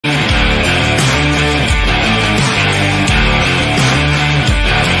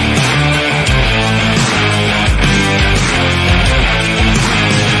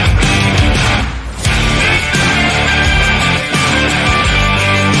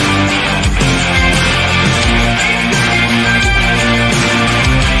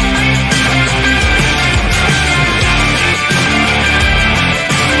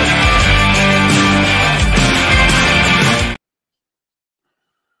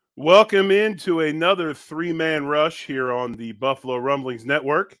Welcome into another three-man rush here on the Buffalo Rumblings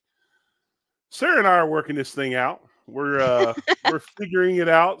Network. Sarah and I are working this thing out. We're figuring it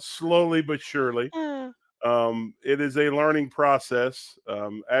out slowly but surely. Uh, It is a learning process.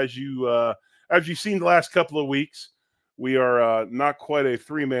 As you've seen the last couple of weeks, we are not quite a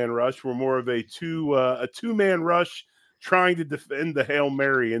three-man rush. We're more of a two-man rush, trying to defend the Hail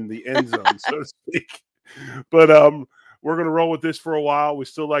Mary in the end zone, so to speak. But we're going to roll with this for a while. We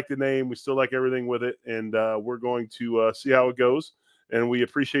still like the name. We still like everything with it, and we're going to see how it goes. And we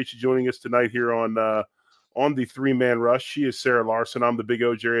appreciate you joining us tonight here on the three-man rush. She is Sara Larson. I'm the big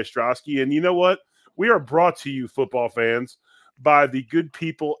O, Jerry Ostroski. And you know what? We are brought to you, football fans, by the good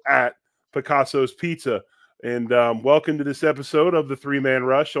people at Picasso's Pizza. And welcome to this episode of the Three-Man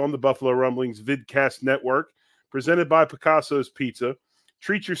Rush on the Buffalo Rumblings Vidcast Network, presented by Picasso's Pizza.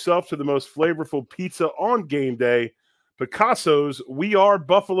 Treat yourself to the most flavorful pizza on game day. Picasso's We Are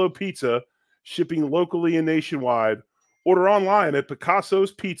Buffalo Pizza, shipping locally and nationwide. Order online at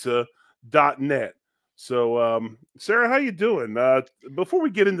picassospizza.net. So, Sarah, how you doing? Before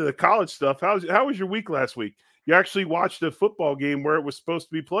we get into the college stuff, how was your week last week? You actually watched a football game where it was supposed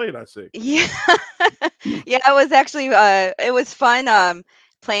to be played, I see. yeah, yeah. It was actually it was fun.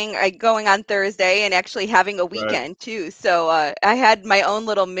 Playing going on Thursday and actually having a Right. weekend too. So I had my own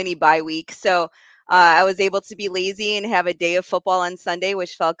little mini bye week. So I was able to be lazy and have a day of football on Sunday,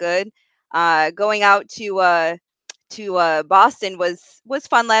 which felt good. Going out to Boston was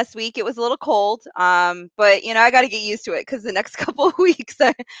fun last week. It was a little cold, but I got to get used to it because the next couple of weeks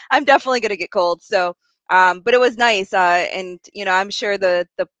I'm definitely gonna get cold. So, but it was nice, and I'm sure the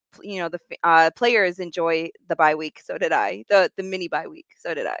players enjoy the bye week. So did I. The mini bye week.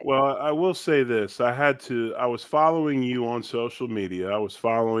 So did I. Well, I will say this. I was following you on social media. I was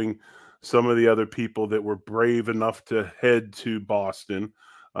following some of the other people that were brave enough to head to Boston.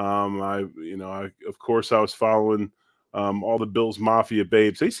 Of course, I was following all the Bills Mafia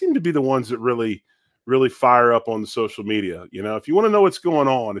babes. They seem to be the ones that really fire up on the social media. If you want to know what's going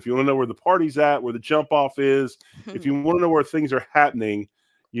on, if you want to know where the party's at, where the jump off is, if you want to know where things are happening,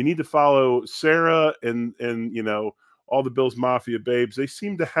 you need to follow Sarah and all the Bills Mafia babes. They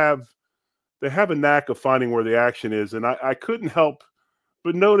have a knack of finding where the action is, and I couldn't help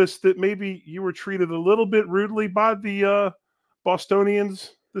but notice that maybe you were treated a little bit rudely by the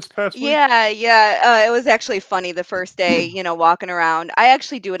Bostonians this past week. Yeah, yeah. It was actually funny the first day, walking around. I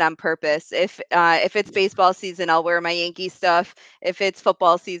actually do it on purpose. If it's baseball season, I'll wear my Yankee stuff. If it's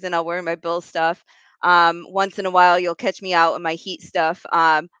football season, I'll wear my Bill stuff. Once in a while, you'll catch me out in my Heat stuff.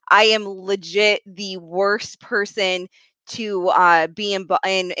 I am legit the worst person to be in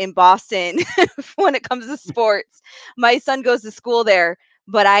Boston when it comes to sports. My son goes to school there,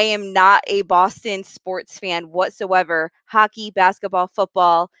 but I am not a Boston sports fan whatsoever. Hockey, basketball,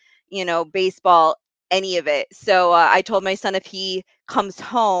 football, baseball, any of it. So I told my son if he comes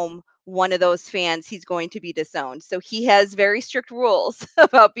home one of those fans, he's going to be disowned. So he has very strict rules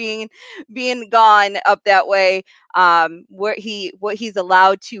about being gone up that way. What he's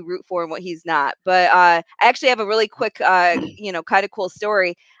allowed to root for and what he's not. But I actually have a really quick, kind of cool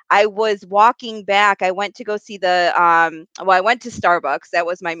story. I was walking back. I went to go see I went to Starbucks. That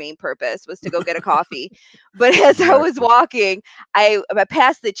was my main purpose, was to go get a coffee. But as I was Exactly. walking, I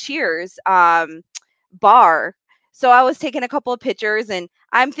passed the Cheers bar. So I was taking a couple of pictures and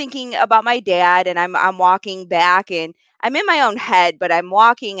I'm thinking about my dad and I'm walking back and I'm in my own head, but I'm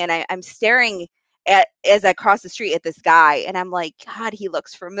walking and I'm staring at as I cross the street at this guy and I'm like, God, he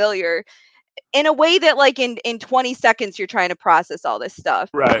looks familiar in a way that like in 20 seconds you're trying to process all this stuff.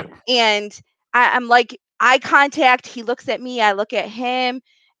 Right. And I'm like eye contact, he looks at me, I look at him,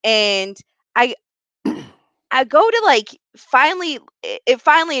 and I I go to like it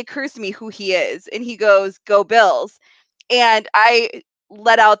finally occurs to me who he is and he goes, "Go Bills." And I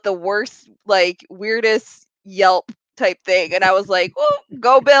let out the worst, like weirdest yelp type thing and I was like, "Oh,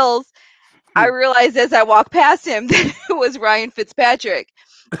 go Bills." I realized as I walked past him that it was Ryan Fitzpatrick.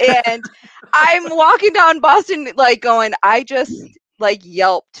 And I'm walking down Boston, like going, I just like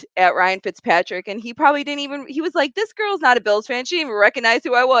yelped at Ryan Fitzpatrick. And he probably didn't even, he was like, this girl's not a Bills fan. She didn't even recognize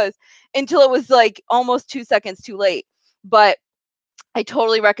who I was until it was like almost 2 seconds too late. But I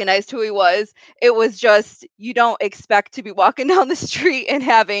totally recognized who he was. It was just you don't expect to be walking down the street and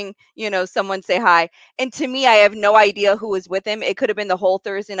having, someone say hi. And to me, I have no idea who was with him. It could have been the whole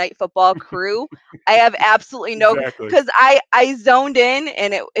Thursday night football crew. I have absolutely no Exactly. because I zoned in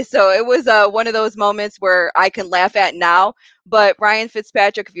and it was one of those moments where I can laugh at now. But Ryan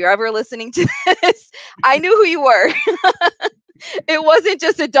Fitzpatrick, if you're ever listening to this, I knew who you were. It wasn't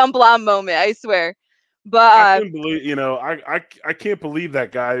just a dumb blonde moment, I swear. I But couldn't believe, I can't believe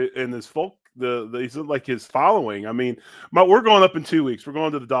that guy and his folk. He's like his following. I mean, we're going up in 2 weeks. We're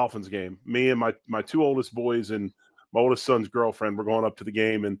going to the Dolphins game. Me and my two oldest boys and my oldest son's girlfriend. We're going up to the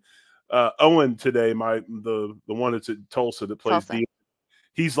game. And Owen today, the one that's at Tulsa that plays Tulsa. D.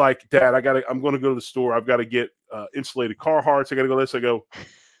 He's like, Dad, I'm going to go to the store. I've got to get insulated Carhartts. I got to go this. I go.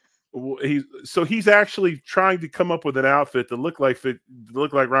 He's actually trying to come up with an outfit to look like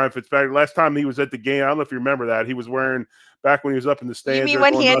Ryan Fitzpatrick. Last time he was at the game, I don't know if you remember that, he was wearing, back when he was up in the You stands mean there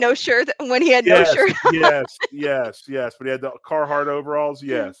when going he had nuts. no shirt? When he had no Yes, shirt? yes. But he had the Carhartt overalls.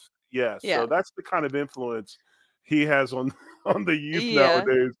 Yes. So Yeah. that's the kind of influence he has on on the youth Yeah.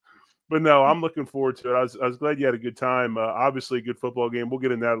 nowadays. But no, I'm looking forward to it. I was glad you had a good time. Obviously, a good football game. We'll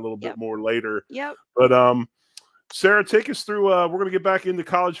get into that a little bit Yep. more later. Yep. But Sarah, take us through. We're going to get back into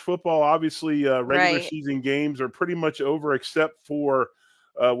college football. Obviously, regular Right. season games are pretty much over, except for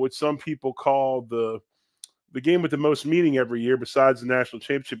what some people call the game with the most meaning every year, besides the national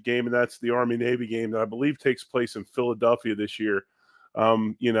championship game, and that's the Army Navy game that I believe takes place in Philadelphia this year.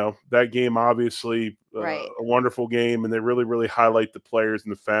 That game obviously Right. a wonderful game, and they really, really highlight the players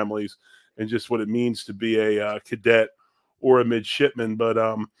and the families and just what it means to be a cadet or a midshipman. But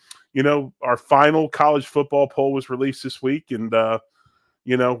our final college football poll was released this week, and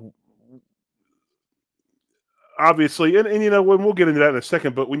you know, obviously, and when we'll get into that in a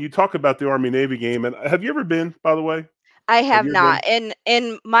second. But when you talk about the Army Navy game, and have you ever been? By the way, I have have you ever not.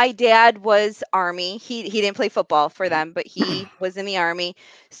 And my dad was Army. He didn't play football for them, but been? he was in the Army.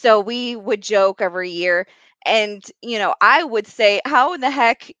 So we would joke every year. And, I would say, how in the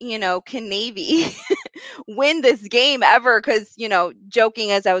heck, can Navy win this game ever? Because,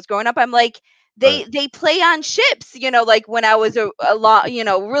 joking as I was growing up, I'm like, Right, they play on ships, like when I was a lot,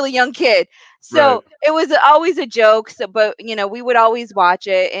 really young kid. right, So it was always a joke. So, but we would always watch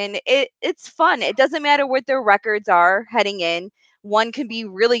it, and it's fun. It doesn't matter what their records are heading in. One can be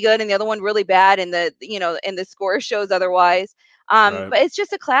really good and the other one really bad, and the score shows otherwise. right. But it's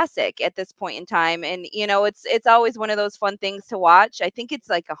just a classic at this point in time, and it's always one of those fun things to watch. I think it's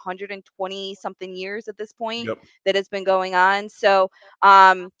like 120 something years at this point Yep, that it's been going on. So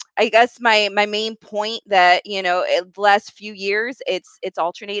I guess my main point that the last few years it's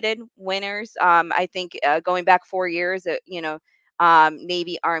alternated winners. I think going back 4 years,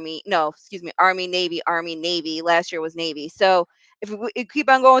 Navy Army, no, excuse me, Army Navy Army Navy. Last year was Navy. So if we keep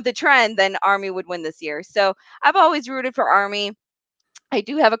on going with the trend, then Army would win this year. So I've always rooted for Army. I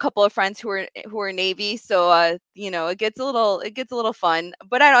do have a couple of friends who are Navy, so it gets a little fun.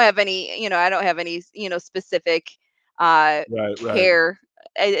 But I don't have any specific right. care.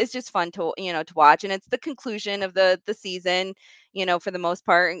 It's just fun to watch, and it's the conclusion of the season, for the most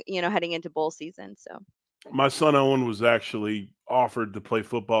part, heading into bowl season. So My son Owen was actually offered to play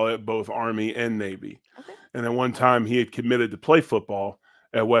football at both Army and Navy. okay. And at one time, he had committed to play football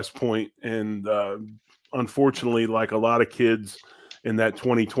at West Point, and unfortunately, like a lot of kids in that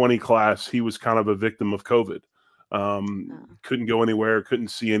 2020 class, he was kind of a victim of COVID. Uh, Couldn't go anywhere, couldn't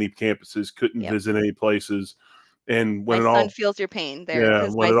see any campuses, couldn't yep. visit any places. And My son feels your pain there yeah,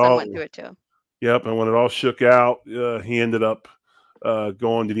 because my son went through it too. yep, and when it all shook out, he ended up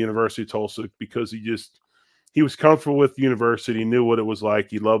going to the University of Tulsa because he was comfortable with the university, he knew what it was like,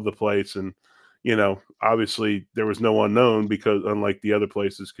 he loved the place, and obviously there was no unknown because unlike the other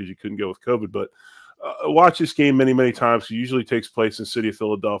places because you couldn't go with COVID. But watch this game many many times. It usually takes place in the city of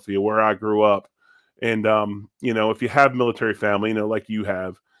Philadelphia, where I grew up, and if you have military family, like you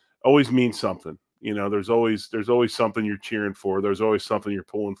have, always means something. There's always something you're cheering for. There's always something you're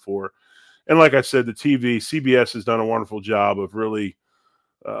pulling for. And like I said, the TV, CBS has done a wonderful job of really,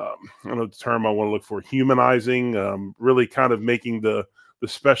 I don't know the term I want to look for, humanizing, really kind of making the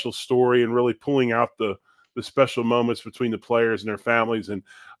special story and really pulling out the special moments between the players and their families. And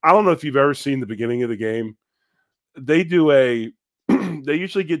I don't know if you've ever seen the beginning of the game. They do they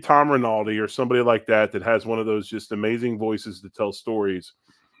usually get Tom Rinaldi or somebody like that has one of those just amazing voices to tell stories.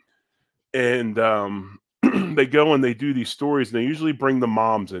 And they go and they do these stories, and they usually bring the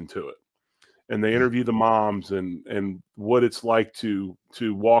moms into it, and they interview the moms and what it's like to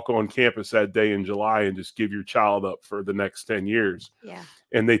walk on campus that day in July and just give your child up for the next 10 years. Yeah.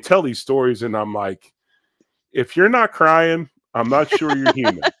 And they tell these stories, and I'm like, if you're not crying, I'm not sure you're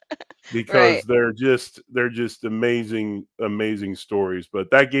human, because Right. they're just amazing, amazing stories.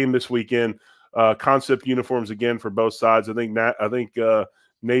 But that game this weekend, concept uniforms again for both sides. I think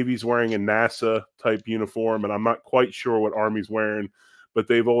Navy's wearing a NASA type uniform, and I'm not quite sure what Army's wearing, but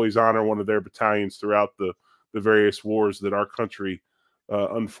they've always honored one of their battalions throughout the various wars that our country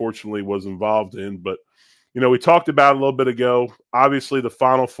unfortunately was involved in. But We talked about it a little bit ago. Obviously, the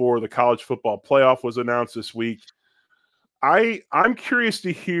Final Four, the college football playoff, was announced this week. I'm curious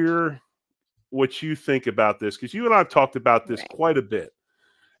to hear what you think about this, because you and I have talked about this Right. quite a bit.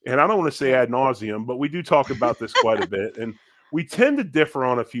 And I don't want to say Yeah. ad nauseum, but we do talk about this quite a bit. And we tend to differ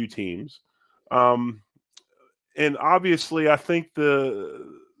on a few teams. And obviously, I think the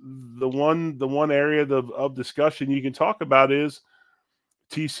one area of discussion you can talk about is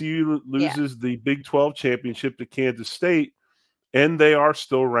TCU Yeah. loses the Big 12 championship to Kansas State, and they are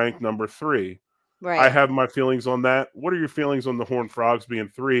still ranked number 3. I Right. have my feelings on that. What are your feelings on the Horned Frogs being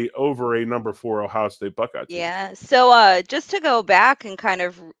 3 over a number 4 Ohio State Buckeye team? Yeah. So just to go back and kind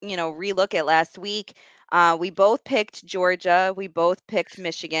of, relook at last week, we both picked Georgia, we both picked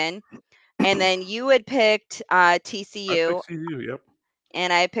Michigan, and then you had picked I TCU picked CU. Yep.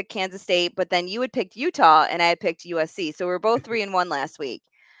 and I had picked Kansas State, but then you had picked Utah and I had picked USC. So we are both 3-1 last week.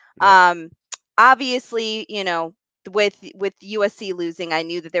 Yep. Um, Obviously, with USC losing, I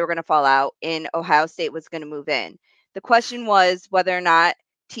knew that they were going to fall out and Ohio State was going to move in. The question was whether or not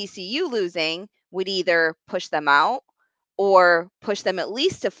TCU losing would either push them out or push them at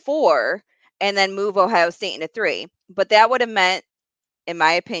least to 4 and then move Ohio State into 3. But that would have meant, in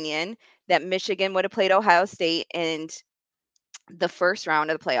my opinion, that Michigan would have played Ohio State in the first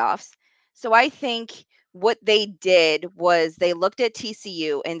round of the playoffs. So I think what they did was they looked at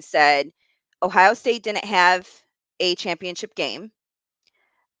TCU and said, Ohio State didn't have a championship game.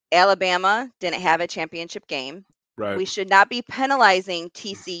 Alabama didn't have a championship game. Right. We should not be penalizing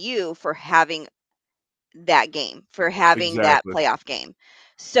TCU for having that game, for having that Exactly. playoff game.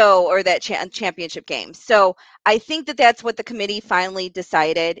 So, or that championship game. So, I think that that's what the committee finally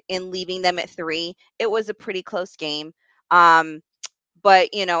decided in leaving them at 3. It was a pretty close game. Um, but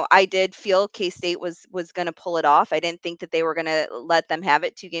I did feel K-State was going to pull it off. I didn't think that they were going to let them have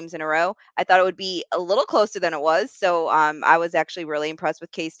it 2 games in a row. I thought it would be a little closer than it was. So I was actually really impressed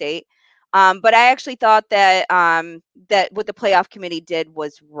with K-State. But I actually thought that what the playoff committee did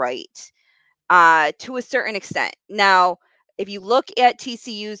was right to a certain extent. Now, if you look at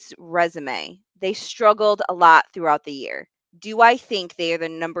TCU's resume, they struggled a lot throughout the year. Do I think they are the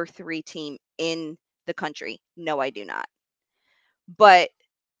number 3 team in the country? No, I do not. But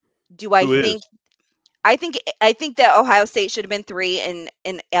do I Who is? think I think that Ohio State should have been 3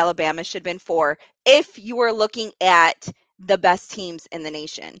 and Alabama should have been 4 if you were looking at the best teams in the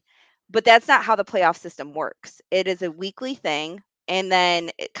nation. But that's not how the playoff system works. It is a weekly thing and then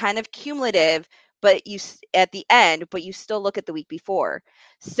it kind of cumulative, but at the end, but you still look at the week before.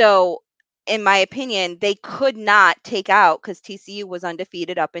 So in my opinion, they could not take out because TCU was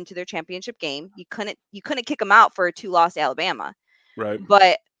undefeated up into their championship game. You couldn't kick them out for a 2-loss Alabama. Right.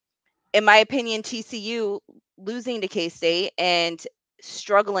 But in my opinion, TCU losing to K-State and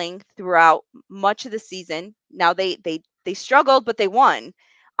struggling throughout much of the season. Now they struggled, but they won.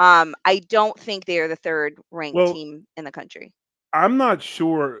 I don't think they are the 3rd ranked Well, team in the country. I'm not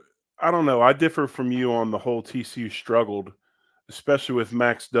sure. I don't know. I differ from you on the whole TCU struggled, especially with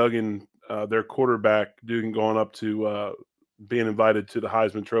Max Duggan, their quarterback, Dugan going up to being invited to the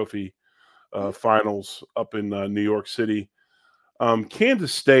Heisman Trophy Mhm. finals up in New York City.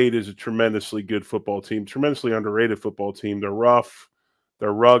 Kansas State is a tremendously good football team, tremendously underrated football team. They're rough,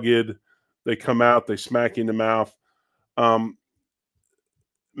 they're rugged. They come out, they smack you in the mouth. Um,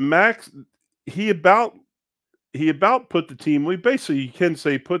 Max, he about he about put the team. We basically, you can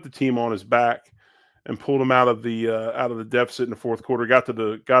say, put the team on his back and pulled him out of the deficit in the fourth quarter. Got to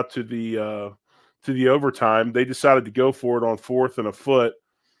the overtime. They decided to go for it on 4th and a foot.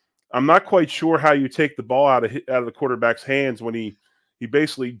 I'm not quite sure how you take the ball out of the quarterback's hands when he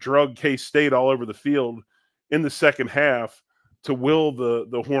basically drug K-State all over the field in the second half to will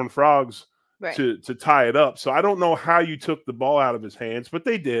the Horned Frogs Right. to tie it up. So I don't know how you took the ball out of his hands, but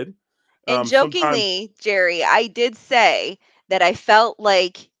they did. And Sometimes, jokingly, Jerry, I did say that I felt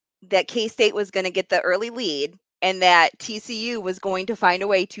like that K-State was going to get the early lead and that TCU was going to find a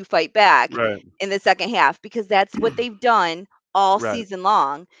way to fight back right, in the second half because that's what they've done all right, season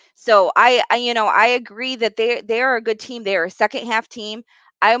long. So I agree that they are a good team. They are a second half team.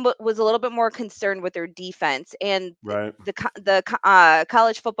 Was a little bit more concerned with their defense and right, the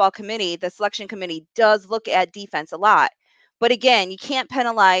college football committee, the selection committee does look at defense a lot. But again, you can't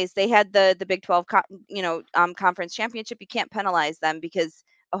penalize. They had the Big 12 conference championship. You can't penalize them because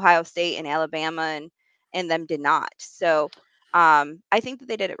Ohio State and Alabama and them did not. So I think that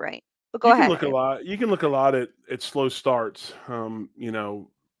they did it right. But go You can ahead. look a lot. You can look a lot at slow starts.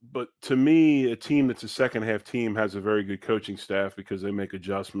 But to me, a team that's a second half team has a very good coaching staff because they make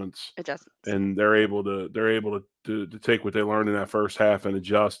adjustments Adjustments. and they're able to take what they learned in that first half and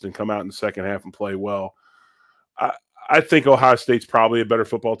adjust and come out in the second half and play well. I, I think Ohio State's probably a better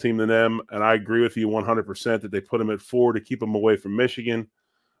football team than them, and I agree with you 100% that they put them at 4 to keep them away from Michigan,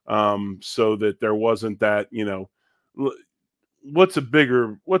 so that there wasn't that, what's a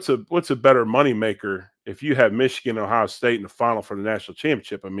better moneymaker if you have Michigan and Ohio State in the final for the national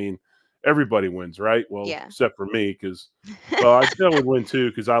championship? I mean, everybody wins, right? Well, Yeah. except for me, because well, I still would win too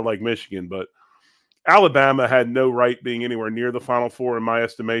because I like Michigan, but Alabama had no right being anywhere near the Final Four in my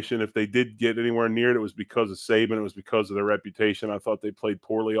estimation. If they did get anywhere near it, it was because of Saban. It was because of their reputation. I thought they played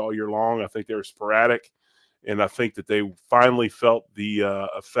poorly all year long. I think they were sporadic, and I think that they finally felt the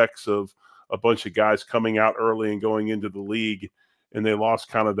effects of a bunch of guys coming out early and going into the league, and they lost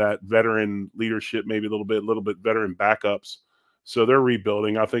kind of that veteran leadership, maybe a little bit veteran backups. So they're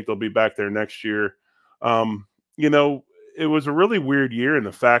rebuilding. I think they'll be back there next year. Um, you know, it was a really weird year in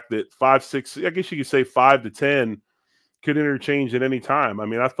the fact that 5, 6, I guess you could say 5 to 10 could interchange at any time. I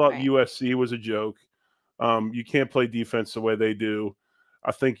mean, I thought Right. USC was a joke. You can't play defense the way they do.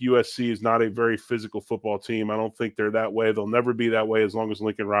 I think USC is not a very physical football team. I don't think they're that way. They'll never be that way as long as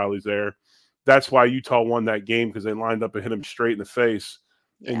Lincoln Riley's there. That's why Utah won that game because they lined up and hit him straight in the face,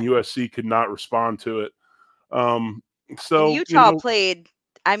 and Yeah. USC could not respond to it. Um, And so, Utah played,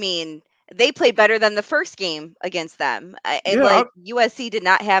 I mean, they played better than the first game against them. yeah, Like USC did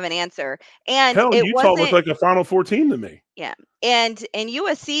not have an answer. And hell, it Utah looked wasn't. like a Final Four team to me. Yeah. And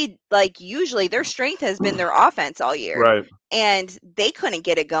USC, like, usually their strength has been their offense all year. Right, And they couldn't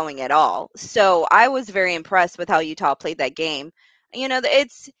get it going at all. So I was very impressed with how Utah played that game.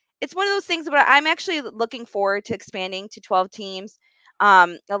 It's one of those things, but I'm actually looking forward to expanding to 12 teams.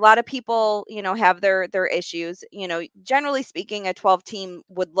 A lot of people, have their issues. Generally speaking, a 12 team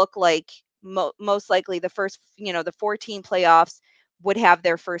would look like most likely the first, the 14 playoffs would have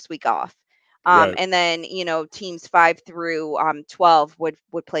their first week off. right, And then, teams 5 through 12 would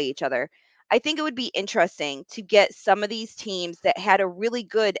play each other. I think it would be interesting to get some of these teams that had a really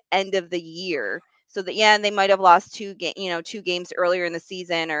good end of the year. So that, yeah, and they might have lost 2 games earlier in the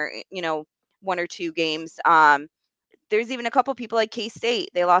season, or 1 or 2 games. There's even a couple people like K-State,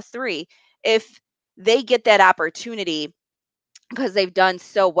 they lost 3. If they get that opportunity, because they've done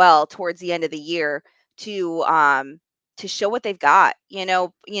so well towards the end of the year, to show what they've got,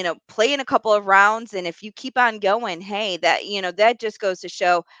 play in a couple of rounds, and if you keep on going, hey, that just goes to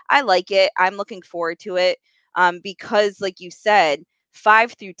show. I like it. I'm looking forward to it, because like you said,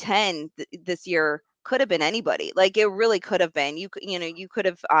 5 through 10 this year could have been anybody. Like, it really could have been. You could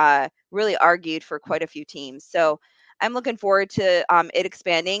have really argued for quite a few teams. So I'm looking forward to it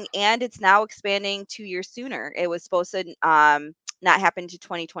expanding, and it's now expanding 2 years sooner. It was supposed to not happen to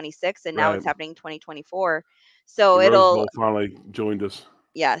 2026, and now right. it's happening 2024. So The Rose it'll Bowl finally joined us.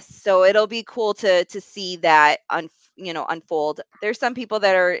 Yes, so it'll be cool to see that unfold. There's some people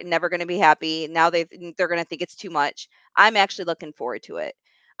that are never going to be happy. Now they're going to think it's too much. I'm actually looking forward to it.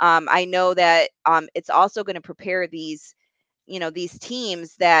 I know that it's also going to prepare these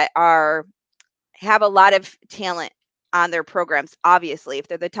teams that have a lot of talent on their programs. Obviously, if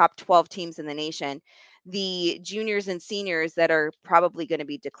they're the top 12 teams in the nation, the juniors and seniors that are probably going to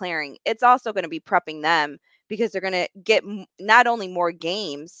be declaring, it's also going to be prepping them, because they're going to get not only more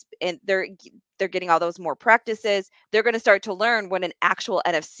games, and they're getting all those more practices. They're going to start to learn what an actual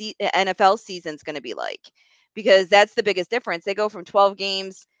NFL season is going to be like, because that's the biggest difference. They go from 12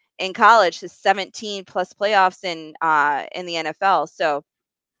 games in college to 17 plus playoffs in the NFL. So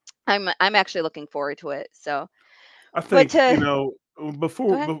I'm actually looking forward to it. So, I but think, to go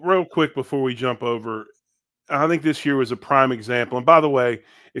ahead. real quick before we jump over, I think this year was a prime example. And by the way,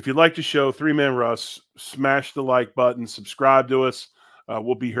 if you like the show, Three Man Russ, smash the like button, subscribe to us.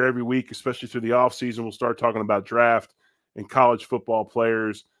 We'll be here every week, especially through the off season. We'll start talking about draft and college football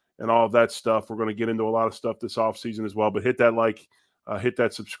players and all of that stuff. We're going to get into a lot of stuff this off season as well. But hit that like, hit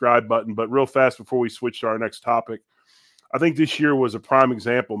that subscribe button. But real fast before we switch to our next topic, I think this year was a prime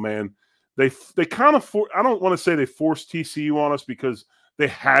example, man. They kind of I don't want to say they forced TCU on us because they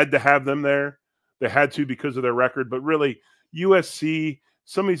had to have them there. They had to because of their record, but really USC,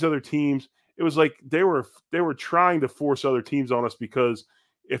 some of these other teams, it was like they were trying to force other teams on us, because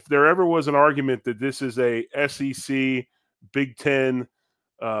if there ever was an argument that this is a SEC Big Ten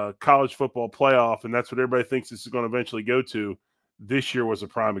college football playoff, and that's what everybody thinks this is going to eventually go to, this year was a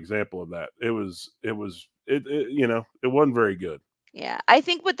prime example of that. It wasn't very good. Yeah, I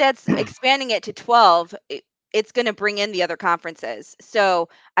think what that's expanding it to 12, it's going to bring in the other conferences. So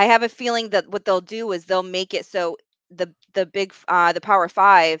I have a feeling that what they'll do is they'll make it so the Power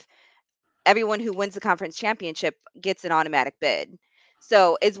Five, everyone who wins the conference championship gets an automatic bid.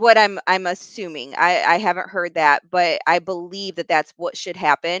 So is what I'm assuming. I haven't heard that, but I believe that that's what should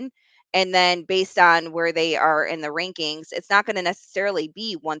happen. And then based on where they are in the rankings, it's not going to necessarily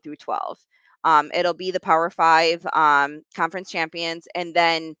be 1 through 12. It'll be the Power Five conference champions, and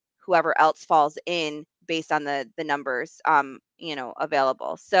then whoever else falls in based on the numbers,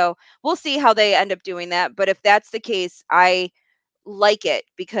 available. So we'll see how they end up doing that. But if that's the case, I like it,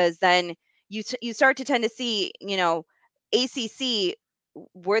 because then you start to tend to see, ACC,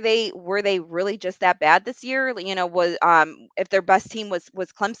 were they really just that bad this year? Was if their best team was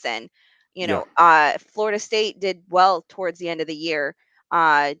Clemson, Yeah. Florida State did well towards the end of the year.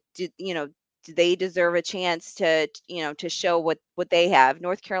 Do they deserve a chance to show what they have?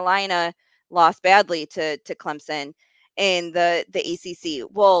 North Carolina lost badly to Clemson in the ACC.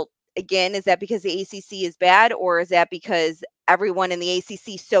 Well, again, is that because the ACC is bad, or is that because everyone in the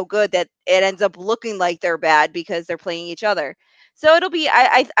ACC is so good that it ends up looking like they're bad because they're playing each other? So it'll be,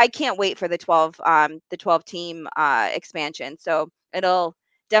 I can't wait for the 12 team expansion. So it'll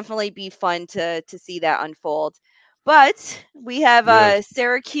definitely be fun to see that unfold. But we have Yes.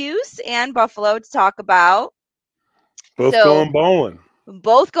 Syracuse and Buffalo to talk about. Both So going bowling.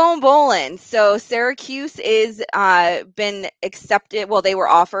 both going bowling. So Syracuse is been accepted. Well, they were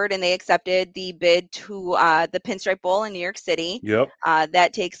offered and they accepted the bid to the Pinstripe Bowl in New York City. Yep.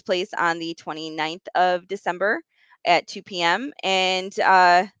 That takes place on the 29th of December at 2 p.m. And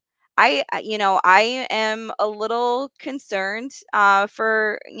I am a little concerned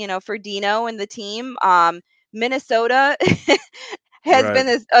for Dino and the team. Minnesota has Right.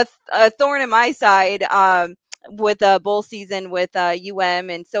 been a thorn in my side, with a bowl season with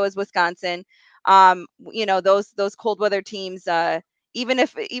and so is Wisconsin. Those cold weather teams.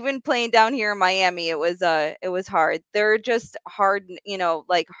 Even playing down here in Miami, it was hard. They're just hard,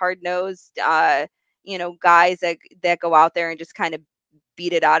 like hard nosed, guys that go out there and just kind of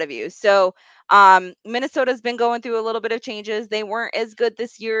beat it out of you. So Minnesota's been going through a little bit of changes. They weren't as good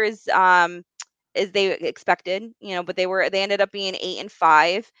this year as they expected, but they ended up being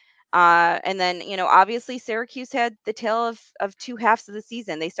 8-5. And then, obviously Syracuse had the tale of two halves of the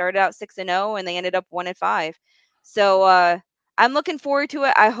season. They started out 6-0 and they ended up 1-5. So I'm looking forward to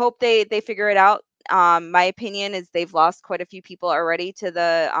it. I hope they figure it out. My opinion is they've lost quite a few people already to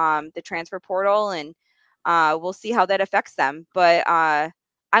the transfer portal, and we'll see how that affects them. But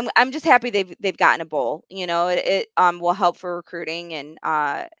I'm just happy they've gotten a bowl. It will help for recruiting and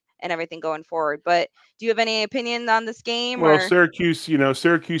everything going forward. But do you have any opinion on this game Well, or? Syracuse,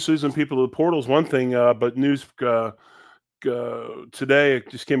 Syracuse losing people to the portal is one thing, but news today, it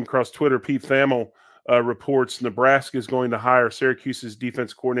just came across Twitter. Pete Thamel reports Nebraska is going to hire Syracuse's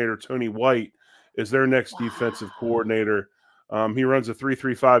defense coordinator Tony White as their next defensive Wow. coordinator. He runs a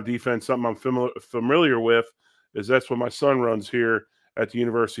 3-3-5 defense, something I'm familiar with, as that's what my son runs here at the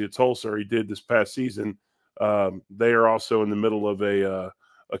University of Tulsa. Or he did this past season. They are also in the middle of a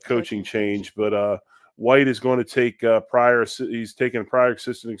coaching Coaching change. change, but White is going to take he's taken prior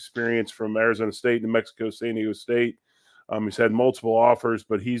assistant experience from Arizona State, New Mexico, San Diego State. He's had multiple offers,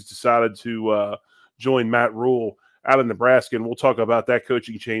 but he's decided to join Matt Rule out of Nebraska, and we'll talk about that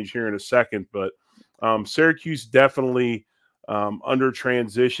coaching change here in a second. But Syracuse definitely under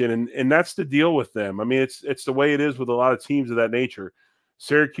transition, and that's the deal with them. I mean, it's the way it is with a lot of teams of that nature.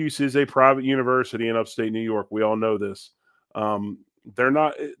 Syracuse is a private university in upstate New York. We all know this. They're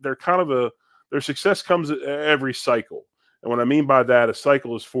not. They're kind of a. Their success comes every cycle. And what I mean by that, a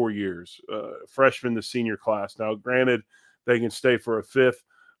cycle is 4 years, freshman to senior class. Now, granted, they can stay for a fifth,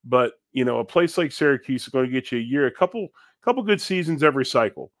 but a place like Syracuse is going to get you a year, a couple good seasons every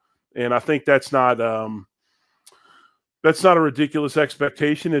cycle, and I think that's not a ridiculous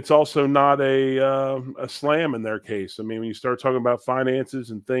expectation. It's also not a slam in their case. I mean, when you start talking about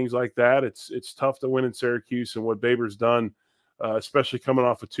finances and things like that, it's tough to win in Syracuse, and what Baber's done, especially coming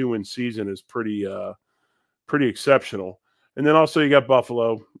off a 2-win season, is pretty exceptional. And then also you got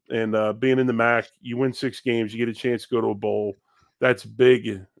Buffalo, and being in the MAC, you win 6 games, you get a chance to go to a bowl. That's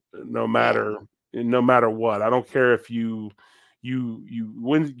big, no Yeah. matter what. I don't care if you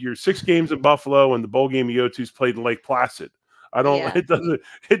win your 6 games in Buffalo and the bowl game you go to is played in Lake Placid. I don't. Yeah. It doesn't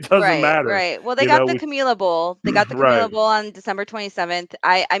Right, matter. right. Well, they got the We Camila Bowl. They got the right, Camila Bowl on December 27th.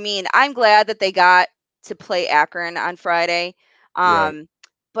 I mean, I'm glad that they got to play Akron on Friday. right. Um,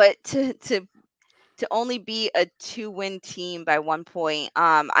 but to only be a 2-win team by 1 point.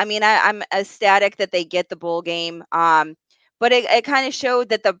 I mean, I'm ecstatic that they get the bowl game. But it kind of showed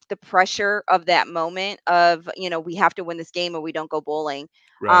that the pressure of that moment of, we have to win this game or we don't go bowling.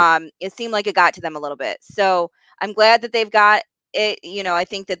 Right. It seemed like it got to them a little bit. So I'm glad that they've got it. I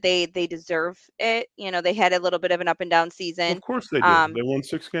think that they deserve it. They had a little bit of an up and down Of season. course they did. Um, They won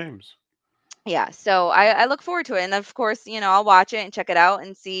 6 games. Yeah, so I look forward to it, and of course, I'll watch it and check it out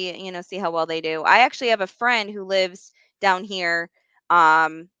and see how well they do. I actually have a friend who lives down here,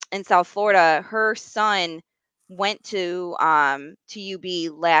 in South Florida. Her son went to UB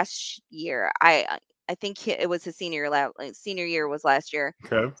last year. I think it was his senior year. Senior year was last year.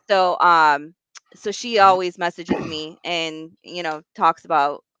 Okay. So so she always messages me and talks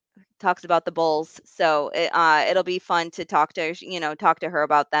about the Bulls. So it'll be fun to talk to her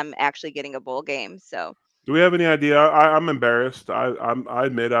about them actually getting a bowl game. So Do we have any idea? I'm embarrassed. I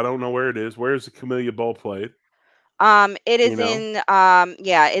admit I don't know where it is. Where's the Camellia Bowl played? it You is know? in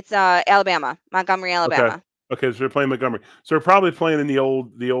yeah, it's Alabama, Montgomery, Okay. Alabama. Okay, so they're playing Montgomery. So they're probably playing in the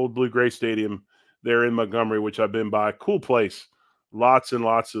old Blue Gray Stadium there in Montgomery, which I've been by. Cool place. Lots and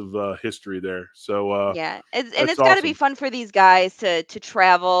lots of history there. So Yeah, and that's it's got to be awesome. fun for these guys to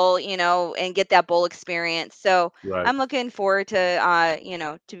travel, and get that bowl experience. So Right. I'm looking forward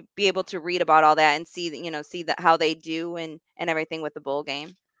to be able to read about all that and see that how they do and everything with the bowl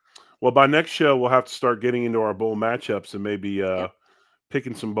game. Well, by next show we'll have to start getting into our bowl matchups and maybe Yep.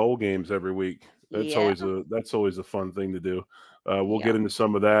 picking some bowl games every week. Yeah. That's always a fun thing to do. We'll get Yeah. into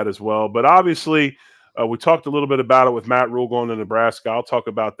some of that as well. But obviously, we talked a little bit about it with Matt Rule going to Nebraska. I'll talk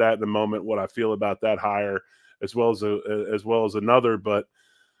about that in a moment. What I feel about that hire, as well as another. But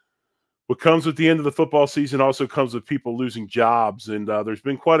what comes with the end of the football season also comes with people losing jobs, and there's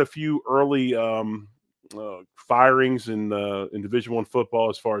been quite a few early firings in Division One football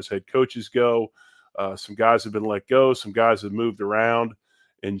as far as head coaches go. Some guys have been let go. Some guys have moved around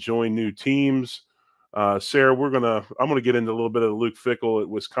and joined new teams. Sarah, I'm gonna get into a little bit of the Luke Fickle at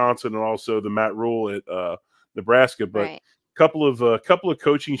Wisconsin and also the Matt Rule at Nebraska, but Right. couple of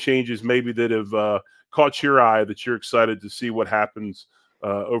coaching changes maybe that have caught your eye that you're excited to see what happens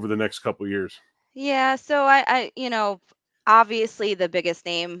over the next couple of years. Yeah, so obviously the biggest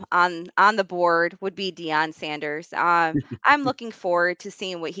name on the board would be Deion Sanders. I'm looking forward to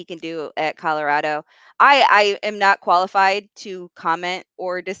seeing what he can do at Colorado. I am not qualified to comment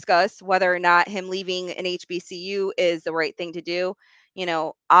or discuss whether or not him leaving an HBCU is the right thing to do.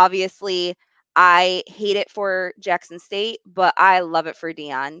 Obviously I hate it for Jackson State, but I love it for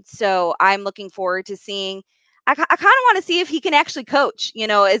Deion. So I'm looking forward to seeing I kind of want to see if he can actually coach.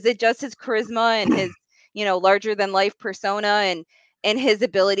 Is it just his charisma and his, larger than life persona and his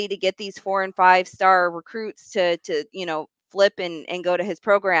ability to get these 4 and 5 star recruits to flip and go to his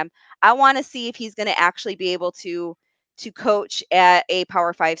program? I want to see if he's going to actually be able to coach at a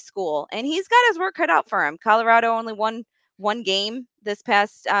Power 5 school. And he's got his work cut out for him. Colorado only won one game this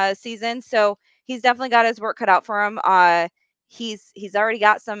past season, so he's definitely got his work cut out for him. He's already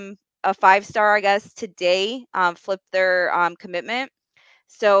got a 5 star, I guess, today, flipped their commitment.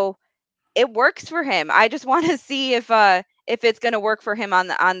 So it works for him. I just want to see if it's going to work for him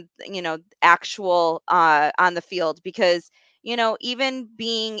on actual on the field, because even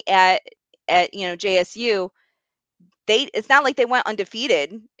being at JSU, it's not like they went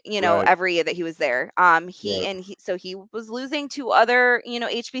undefeated Right, every year that he was there. right. So he was losing to other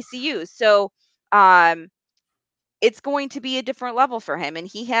HBCUs. So um it's going to be a different level for him. And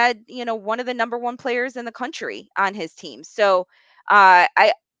he had, one of the number one players in the country on his team. So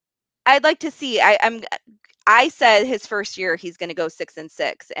I'd like to see. I said his first year he's going to go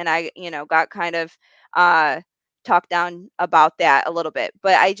 6-6, and I got kind of uh talked down about that a little bit.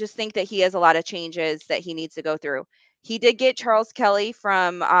 But I just think that he has a lot of changes that he needs to go through. He did get Charles Kelly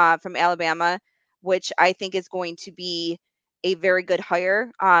from Alabama, which I think is going to be a very good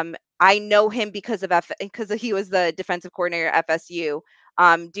hire. I know him because he was the defensive coordinator at FSU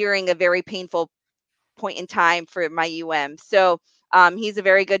during a very painful point in time for my UM. So he's a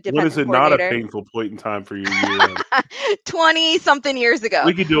very good When is defensive it not a coordinator. painful point in time for your UM? 20 something years ago.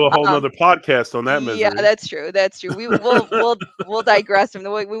 We could do a whole Um, nother podcast on that yeah, misery. that's true. That's true. We'll digress from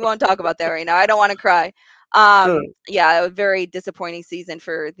we won't talk about that right now. I don't want to cry. Yeah, a very disappointing season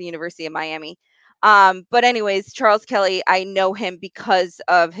for the University of Miami. But anyways, Charles Kelly, I know him because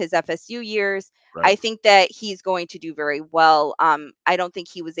of his FSU years. Right. I think that he's going to do very well. I don't think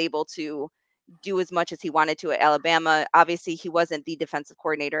he was able to do as much as he wanted to at Alabama. Obviously, he wasn't the defensive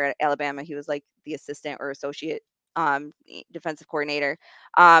coordinator at Alabama. He was like the assistant or associate defensive coordinator.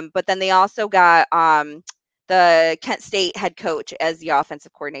 But then they also got the Kent State head coach as the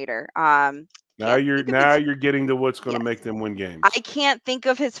offensive coordinator. Now Can't you're think of his now you're getting to what's going to Yes. make them win I games. can't think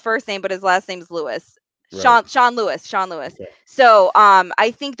of his first name, but his last name is Lewis. Right. Sean Lewis. Sean Lewis. Okay. So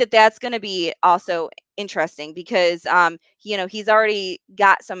I think that that's going to be also interesting because he's already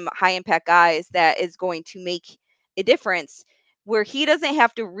got some high impact guys that is going to make a difference where he doesn't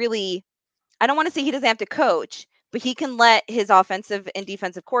have to really. I don't want to say he doesn't have to coach, but he can let his offensive and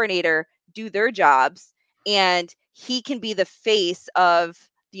defensive coordinator do their jobs, and he can be the face of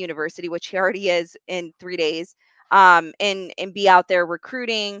the university, which he already is in 3 days, and be out there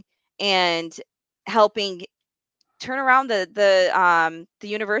recruiting and helping turn around the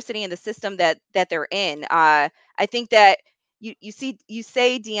university and the system that they're in. I think that you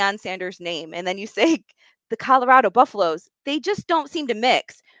say Deion Sanders' name, and then you say the Colorado Buffaloes. They just don't seem to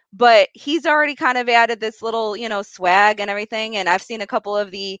mix. But he's already kind of added this little, swag and everything. And I've seen a couple of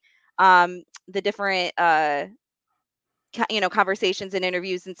the different conversations and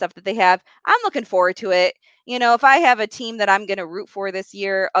interviews and stuff that they have. I'm looking forward to it. If I have a team that I'm going to root for this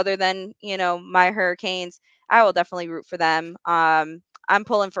year other than, my Hurricanes, I will definitely root for them. I'm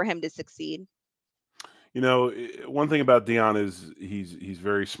pulling for him to succeed. One thing about Dion is he's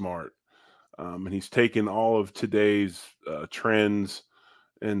very smart, and he's taken all of today's trends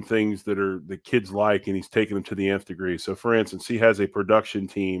and things that are the kids like, and he's taken them to the nth degree. So, for instance, he has a production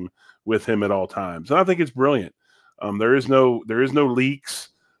team with him at all times, and I think it's brilliant. There is no leaks,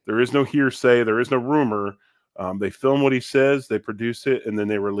 there is no hearsay, there is no rumor. They film what he says, they produce it, and then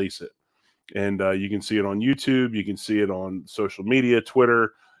they release it. And you can see it on YouTube, you can see it on social media,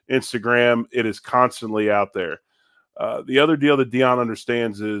 Twitter, Instagram. It is constantly out there. The other deal that Dion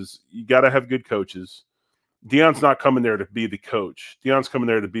understands is you got to have good coaches. Dion's not coming there to be the coach. Dion's coming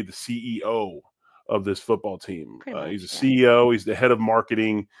there to be the CEO of this football team. He's a CEO. He's the head of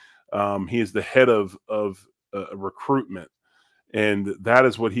marketing. He is the head of recruitment. And that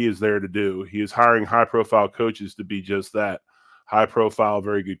is what he is there to do. He is hiring high-profile coaches to be just that, high-profile,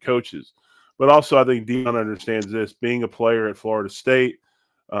 very good coaches. But also I think Dion understands this, being a player at Florida State,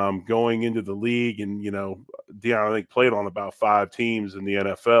 going into the league. And, Dion, I think, played on about 5 teams in the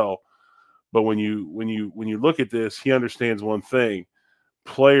NFL. But when you look at this, he understands one thing: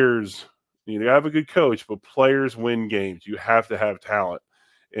 players, you have a good coach, but players win games. You have to have talent,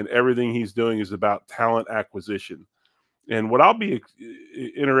 and everything he's doing is about talent acquisition. And what I'll be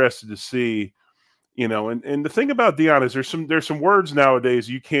interested to see, and the thing about Dion is there's some words nowadays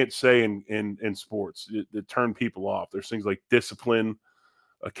you can't say in sports that turn people off. There's things like discipline,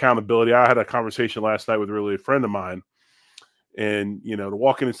 accountability. I had a conversation last night with a really good friend of mine. And, to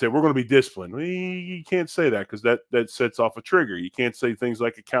walk in and say, we're going to be disciplined. Well, you can't say that, because that sets off a trigger. You can't say things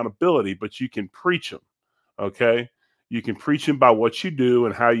like accountability, but you can preach them. Okay. You can preach them by what you do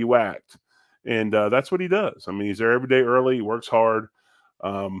and how you act. And that's what he does. I mean, he's there every day early. He works hard.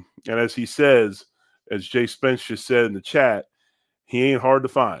 And as he says, as Jay Spence just said in the chat, he ain't hard to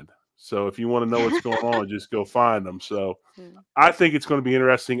find. So if you want to know what's going on, just go find them. So I think it's going to be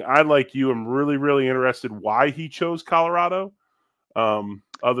interesting. I, like you, am really, really interested why he chose Colorado.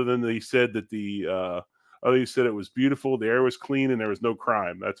 Other than he said that he said it was beautiful, the air was clean, and there was no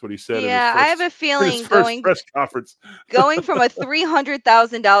crime. That's what he said. Yeah, I have a in his feeling first press conference. going from a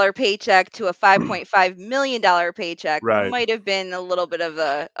 $300,000 paycheck to a $5.5 million paycheck Right. might have been a little bit of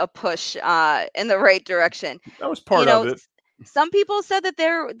a push in the right direction. That was part of it. Some people said that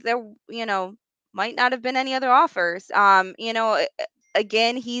there might not have been any other offers.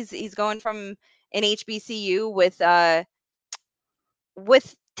 Again, he's going from an HBCU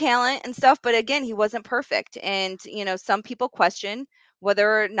with talent and stuff, but again, he wasn't perfect. And some people question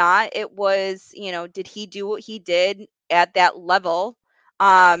whether or not it was, did he do what he did at that level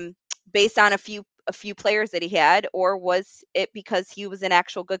based on a few players that he had, or was it because he was an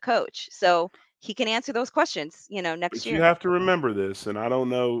actual good coach? So he can answer those questions, next year. You have to remember this, and I don't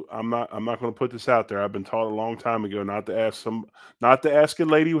know, I'm not going to put this out there. I've been taught a long time ago not to ask a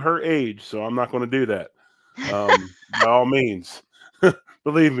lady her age, so I'm not going to do that. By all means.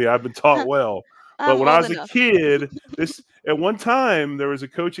 Believe me, I've been taught well. But when I was a kid, at one time there was a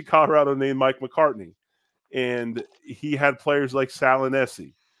coach at Colorado named Mike McCartney, and he had players like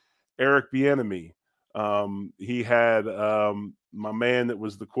Salinesi, Eric Bieniemy. He had my man that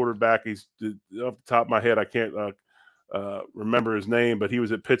was the quarterback. He's off the top of my head, I can't remember his name, but he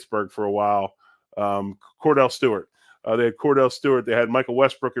was at Pittsburgh for a while. Cordell Stewart. They had Cordell Stewart. They had Michael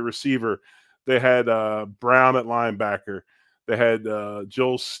Westbrook at receiver. They had Brown at linebacker. They had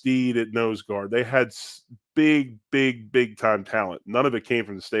Joel Steed at nose guard. They had big time talent. None of it came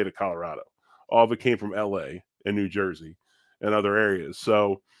from the state of Colorado. All of it came from LA and New Jersey and other areas.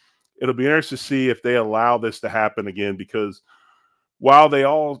 So it'll be interesting to see if they allow this to happen again, because while they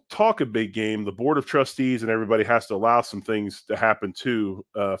all talk a big game, the board of trustees and everybody has to allow some things to happen too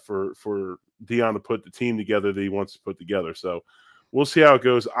for Dion to put the team together that he wants to put together. So we'll see how it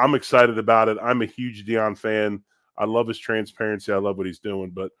goes. I'm excited about it. I'm a huge Dion fan. I love his transparency. I love what he's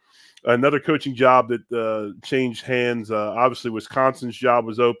doing. But another coaching job that changed hands, obviously Wisconsin's job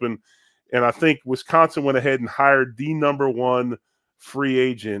was open. And I think Wisconsin went ahead and hired the #1 free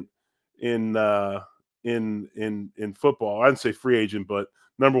agent in football. I didn't say free agent, but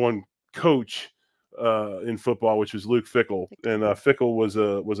number one coach in football, which was Luke Fickell. And Fickell was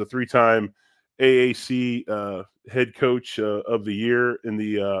a 3-time AAC head coach of the year in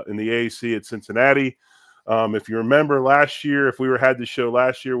the AAC at Cincinnati. If you remember last year, if we had the show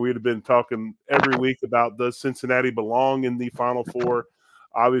last year, we'd have been talking every week about, does Cincinnati belong in the Final Four?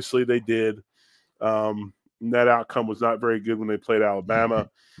 Obviously, they did. That outcome was not very good when they played Alabama.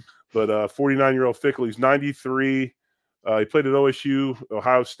 But 49-year-old Fickell, he's 93. He played at OSU,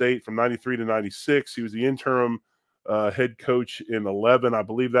 Ohio State from 93 to 96. He was the interim head coach in 11. I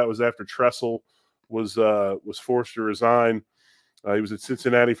believe that was after Tressel was forced to resign. He was at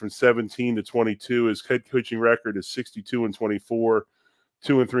Cincinnati from 17 to 22. His head coaching record is 62-24,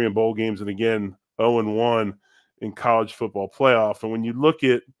 2-3 in bowl games, and again 0-1 in college football playoff. And when you look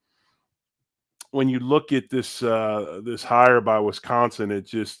at this this hire by Wisconsin,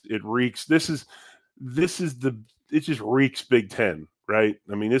 it reeks. It just reeks Big Ten, right?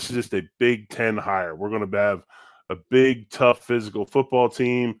 I mean, this is just a Big Ten hire. We're going to have a big, tough, physical football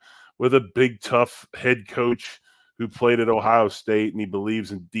team with a big, tough head coach who played at Ohio State, and he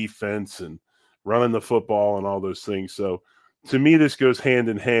believes in defense and running the football and all those things. So to me, this goes hand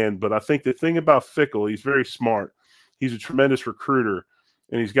in hand. But I think the thing about Fickell, he's very smart. He's a tremendous recruiter,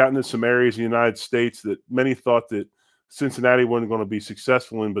 and he's gotten in some areas in the United States that many thought that Cincinnati wasn't going to be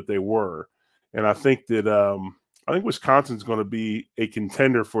successful in, but they were. And I think that Wisconsin's going to be a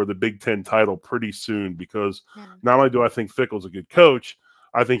contender for the Big Ten title pretty soon, because not only do I think Fickell's a good coach,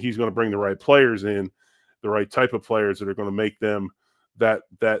 I think he's going to bring the right players in, the right type of players that are going to make them that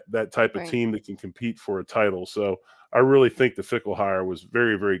type of team that can compete for a title. So I really think the Fickell hire was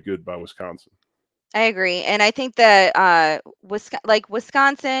very, very good by Wisconsin. I agree. And I think that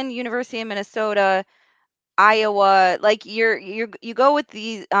Wisconsin, University of Minnesota, Iowa, like you go with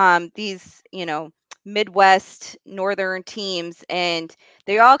these Midwest northern teams, and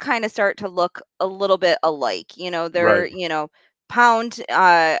they all kind of start to look a little bit alike. They're Right. they're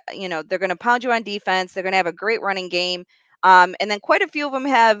going to pound you on defense. They're going to have a great running game. And then quite a few of them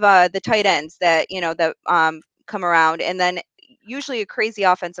have the tight ends that come around, and then usually a crazy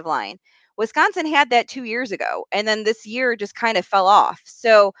offensive line. Wisconsin had that 2 years ago, and then this year just kind of fell off.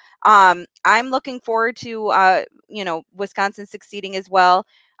 So I'm looking forward to Wisconsin succeeding as well.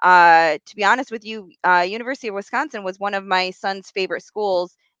 To be honest with you, University of Wisconsin was one of my son's favorite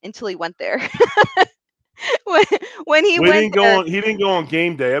schools until he went there. when he went there, he didn't go on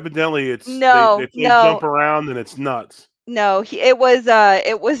game day. Evidently, they can't no. jump around, and it's nuts. No, it was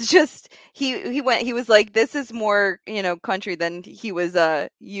just he went, he was like, this is more, country than he was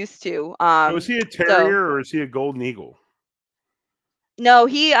used to. So is he a terrier or is he a golden eagle? No,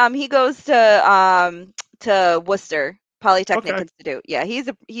 he goes to Worcester Polytechnic Institute. Yeah, he's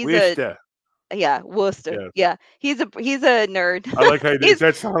Worcester. Worcester. Yes. Yeah, he's a nerd. I like how you is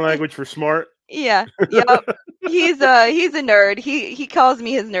that sign language for smart? Yeah. Yep. He's a nerd. He calls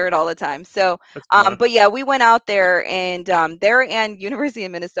me his nerd all the time. So but yeah, we went out there, and there and University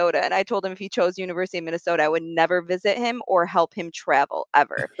of Minnesota, and I told him if he chose University of Minnesota, I would never visit him or help him travel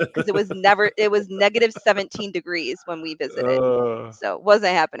ever, because it was negative 17 degrees when we visited. So it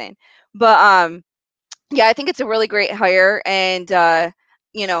wasn't happening. But yeah, I think it's a really great hire. And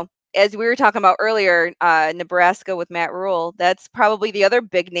as we were talking about earlier, Nebraska with Matt Rule, that's probably the other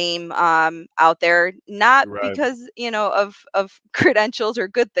big name out there, not because of credentials or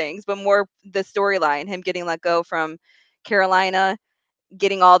good things, but more the storyline, him getting let go from Carolina,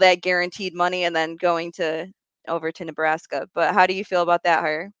 getting all that guaranteed money, and then going over to Nebraska. But how do you feel about that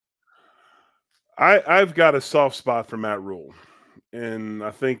hire? I've got a soft spot for Matt Rule, and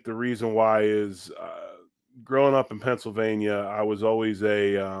I think the reason why is growing up in Pennsylvania, I was always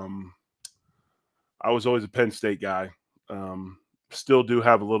a Penn State guy. Still do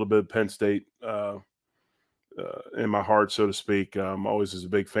have a little bit of Penn State in my heart, so to speak. Always was a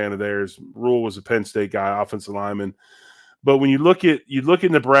big fan of theirs. Rule was a Penn State guy, offensive lineman. But when you look at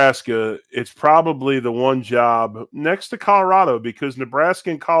Nebraska, it's probably the one job next to Colorado, because Nebraska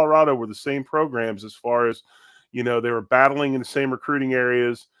and Colorado were the same programs as far as, they were battling in the same recruiting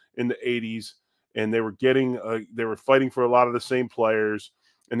areas in the 80s, and they were fighting for a lot of the same players,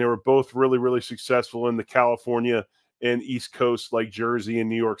 and they were both really, really successful in the California and East Coast, like Jersey and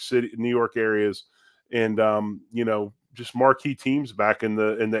New York City, New York areas, and just marquee teams back in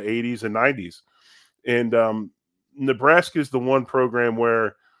the 80s and 90s. And Nebraska is the one program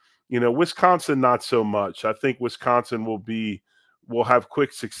where, Wisconsin, not so much. I think Wisconsin will have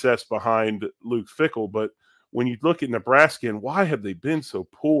quick success behind Luke Fickell. But when you look at Nebraska, and why have they been so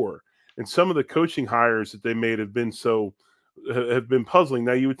poor? And some of the coaching hires that they made have been so have been puzzling.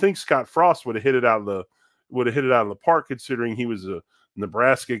 Now you would think Scott Frost would have hit it out of the park, considering he was a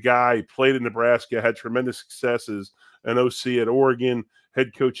Nebraska guy. He played in Nebraska, had tremendous success as an OC at Oregon,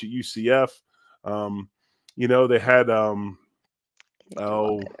 head coach at UCF. Um, they had Look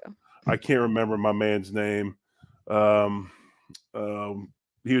oh, at him. I can't remember my man's name. Um, um,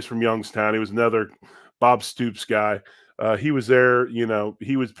 he was from Youngstown. He was another Bob Stoops guy. He was there.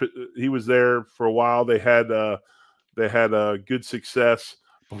 He was there for a while. They had good success.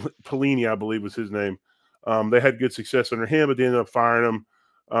 Pelini, I believe, was his name. They had good success under him, but they ended up firing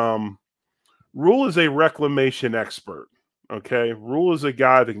him. Rule is a reclamation expert. Okay, Rule is a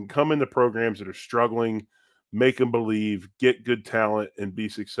guy that can come into programs that are struggling, make them believe, get good talent, and be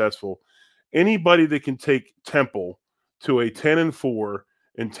successful. Anybody that can take Temple to a 10-4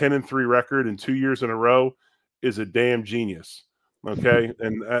 and 10-3 record in 2 years in a row is a damn genius. Okay,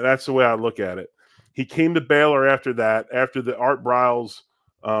 and that's the way I look at it. He came to Baylor after that, after the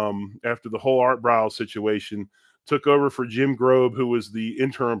after the whole Art Briles situation, took over for Jim Grobe, who was the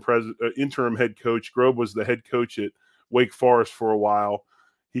interim head coach. Grobe was the head coach at Wake Forest for a while.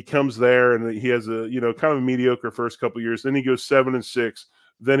 He comes there and he has a kind of a mediocre first couple of years. Then he goes 7-6.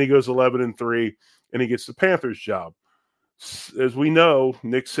 Then he goes 11-3, and he gets the Panthers job. As we know,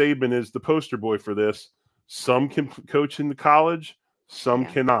 Nick Saban is the poster boy for this. Some can coach in the college, some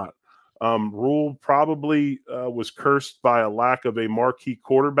Yeah. cannot. Rule probably was cursed by a lack of a marquee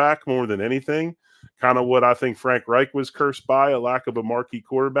quarterback more than anything. Kind of what I think Frank Reich was cursed by, a lack of a marquee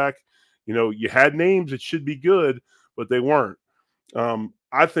quarterback. You had names that should be good, but they weren't.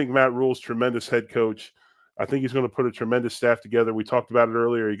 I think Matt Rule's tremendous head coach. I think he's going to put a tremendous staff together. We talked about it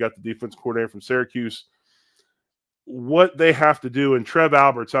earlier. He got the defense coordinator from Syracuse. What they have to do, and Trev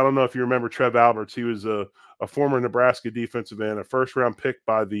Alberts, I don't know if you remember Trev Alberts. He was a former Nebraska defensive end, a first-round pick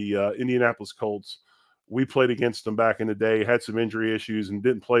by the Indianapolis Colts. We played against him back in the day, had some injury issues, and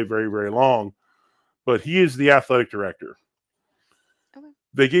didn't play very, very long. But he is the athletic director. Okay.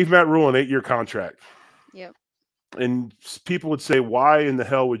 They gave Matt Rule an 8-year contract. Yep. And people would say, why in the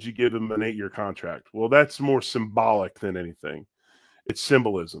hell would you give him an 8-year contract? Well, that's more symbolic than anything. It's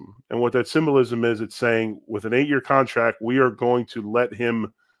symbolism. And what that symbolism is, it's saying with an 8-year contract, we are going to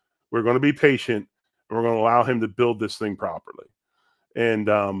we're going to be patient, and we're going to allow him to build this thing properly. And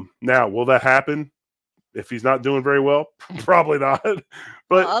now, will that happen if he's not doing very well? Probably not. Well,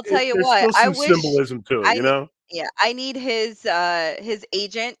 But I'll tell you there's what, still I some wish symbolism to it, I need yeah, I need his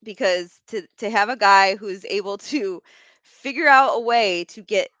agent, because to have a guy who's able to figure out a way to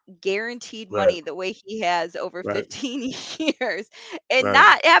get guaranteed Right, money the way he has over right, 15 years and right.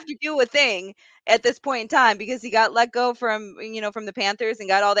 not have to do a thing at this point in time, because he got let go from from the Panthers and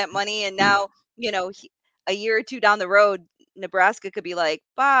got all that money, and now a year or two down the road, Nebraska could be like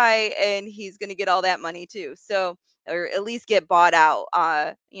bye, and he's going to get all that money too. So, or at least get bought out.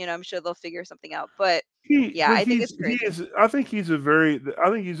 I'm sure they'll figure something out. But He, yeah, but I think he's it's he crazy. is. I think he's a very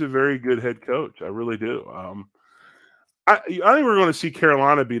good head coach. I really do. I think we're going to see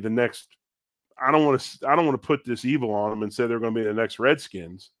Carolina be the next. I don't want to put this evil on them and say they're going to be the next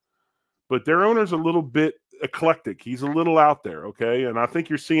Redskins, but their owner's a little bit eclectic. He's a little out there, okay, and I think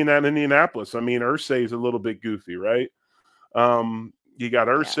you're seeing that in Indianapolis. I mean, Irsay's a little bit goofy, right? You got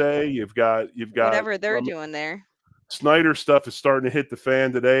Yeah, Irsay, you've got. whatever they're doing there. Snyder stuff is starting to hit the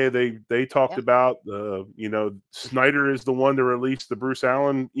fan today. They talked Yep. about Snyder is the one to release the Bruce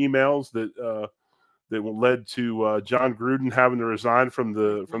Allen emails that led to John Gruden having to resign from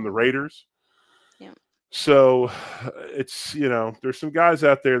the Mhm. Raiders. Yep. So it's there's some guys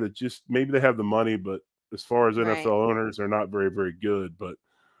out there that just maybe they have the money, but as far as Right. NFL owners, they're not very very good. But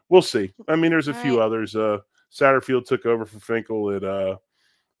we'll see. I mean, there's a All few right. others. Satterfield took over for Finkel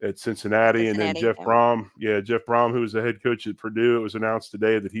at Cincinnati, and then Cincinnati. Jeff Yep. Brom. Yeah, Jeff Brom, who was the head coach at Purdue. It was announced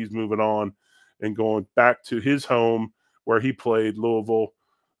today that he's moving on and going back to his home where he played, Louisville,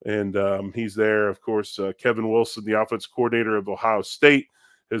 and he's there. Of course, Kevin Wilson, the offensive coordinator of Ohio State,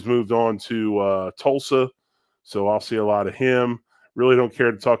 has moved on to Tulsa, so I'll see a lot of him. Really don't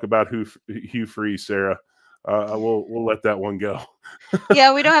care to talk about Hugh Freeze, Sarah. We'll let that one go.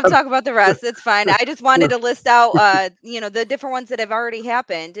 Yeah, we don't have to talk about the rest. It's fine. I just wanted to list out, the different ones that have already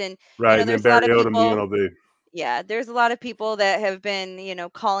happened, and Right, and then there's a lot Barry of Odom, people. UNLV. Yeah, there's a lot of people that have been,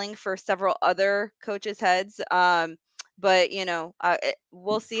 calling for several other coaches' heads. But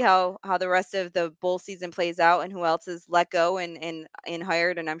we'll see how the rest of the bowl season plays out and who else is let go and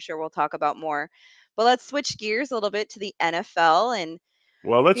hired, and I'm sure we'll talk about more. But let's switch gears a little bit to the NFL, and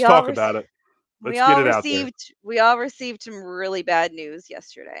Well, let's we all talk rec- about it. we Let's get all it out there. received some really bad news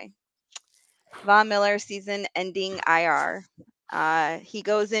yesterday. Von Miller season ending IR. He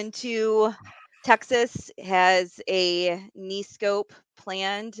goes into Texas has a knee scope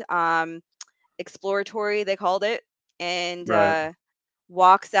planned, exploratory, they called it, and Right.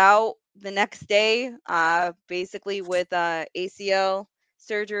 walks out the next day, basically with ACL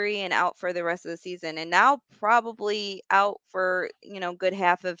surgery and out for the rest of the season, and now probably out for good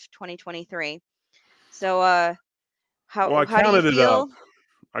half of 2023. So, Well, I how do you counted it up. feel?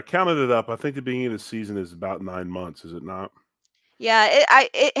 I counted it up. I think the beginning of the season is about 9 months, is it not? Yeah,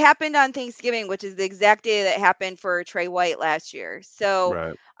 it happened on Thanksgiving, which is the exact day that happened for Trey White last year. So,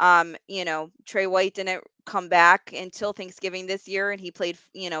 Right. Trey White didn't come back until Thanksgiving this year, and he played,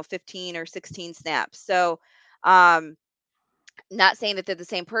 15 or 16 snaps. So, um, not saying that they're the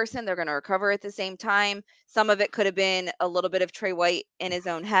same person, they're going to recover at the same time. Some of it could have been a little bit of Trey White in his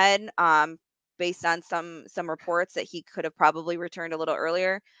own head, based on some reports that he could have probably returned a little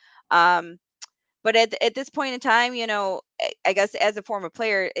earlier. Um, but at this point in time, I guess as a former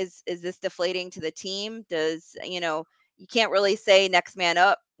player, is this deflating to the team? Does you can't really say next man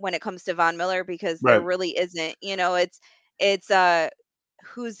up when it comes to Von Miller because there Right. really isn't. It's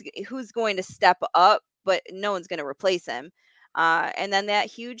who's going to step up, but no one's going to replace him. And then that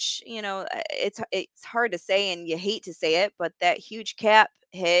huge, it's hard to say, and you hate to say it, but that huge cap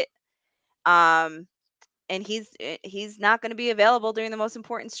hit. Um, and he's not going to be available during the most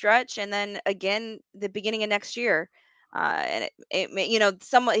important stretch, and then again the beginning of next year. And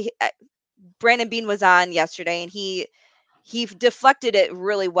Brandon Bean was on yesterday, and he deflected it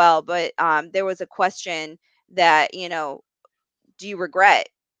really well, but there was a question that do you regret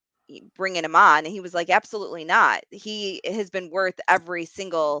bringing him on? And he was like, absolutely not. He has been worth every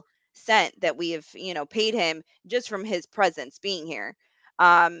single cent that we have, paid him just from his presence being here.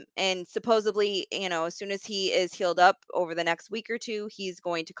 And supposedly, as soon as he is healed up over the next week or two, he's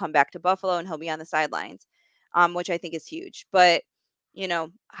going to come back to Buffalo and he'll be on the sidelines, which I think is huge. But,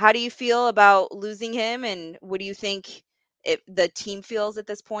 how do you feel about losing him, and what do you think the team feels at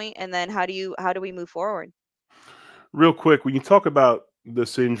this point? And then how do we move forward? Real quick, when you talk about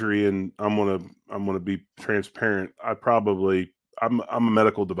this injury, and I'm gonna be transparent. I'm a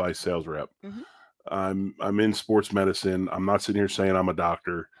medical device sales rep. Hmm. I'm in sports medicine. I'm not sitting here saying I'm a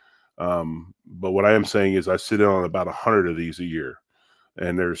doctor. But what I am saying is I sit in on about 100 of these a year,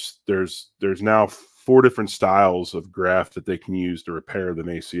 and there's now 4 different styles of graft that they can use to repair an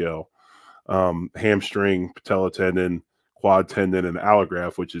ACL: hamstring, patella tendon, quad tendon, and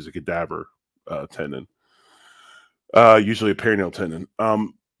allograft, which is a cadaver tendon, usually a perineal tendon.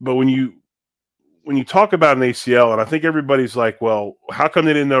 But when you talk about an ACL, and I think everybody's like, well, how come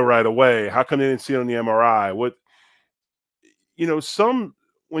they didn't know right away? How come they didn't see it on the MRI? What some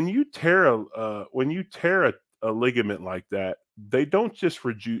when you tear a ligament like that, they don't just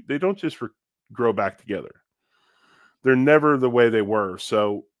grow back together. They're never the way they were.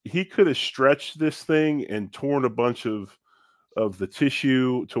 So he could have stretched this thing and torn a bunch of the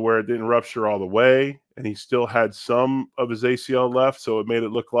tissue to where it didn't rupture all the way, and he still had some of his ACL left. So it made it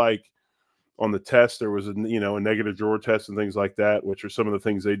look like on the test there was a negative drawer test and things like that, which are some of the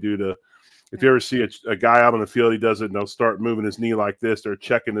things they do to. If you Right. ever see a guy out on the field, he does it, and they'll start moving his knee like this. They're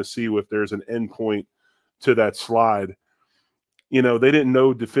checking to see if there's an endpoint to that slide. They didn't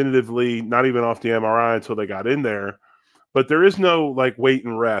know definitively, not even off the MRI until they got in there. But there is no like wait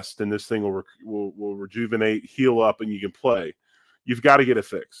and rest, and this thing will rejuvenate, heal up, and you can play. You've got to get it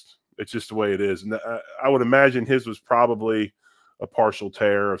fixed. It's just the way it is. And I would imagine his was probably a partial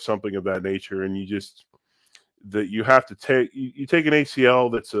tear or something of that nature, and you have to you take an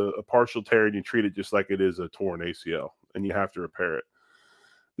ACL that's a partial tear and you treat it just like it is a torn ACL, and you have to repair it.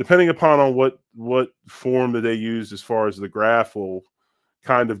 Depending upon on what form that they use as far as the graft will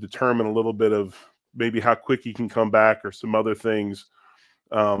kind of determine a little bit of maybe how quick he can come back or some other things.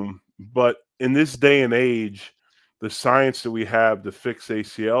 But in this day and age, the science that we have to fix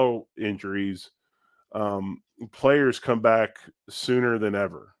ACL injuries, players come back sooner than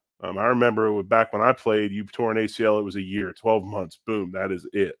ever. I remember back when I played, you tore an ACL, it was a year, 12 months, boom, that is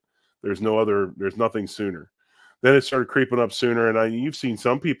it. There's nothing sooner. Then it started creeping up sooner, and you've seen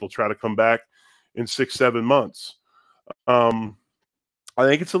some people try to come back in 6-7 months. Um, I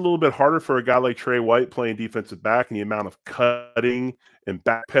think it's a little bit harder for a guy like Trey White playing defensive back and the amount of cutting and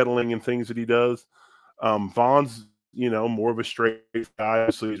backpedaling and things that he does. Vaughn's, more of a straight guy.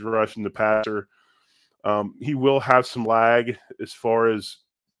 Obviously, he's rushing the passer. He will have some lag as far as,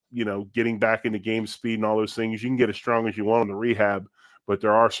 getting back into game speed and all those things. You can get as strong as you want on the rehab, but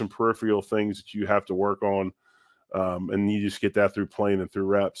there are some peripheral things that you have to work on. And you just get that through playing and through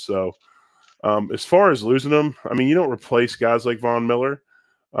reps. So as far as losing them, I mean, you don't replace guys like Von Miller.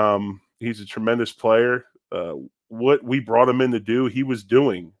 He's a tremendous player. What we brought him in to do, he was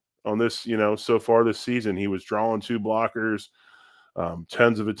doing on this, so far this season. He was drawing 2 blockers,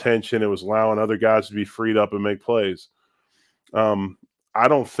 tons of attention. It was allowing other guys to be freed up and make plays. I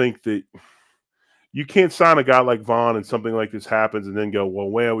don't think that you can't sign a guy like Vaughn and something like this happens and then go,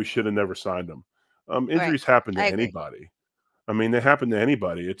 well, we should have never signed him. Right. Injuries happen I to agree. anybody. I mean, they happen to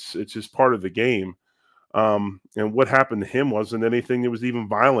anybody. It's just part of the game. And what happened to him wasn't anything that was even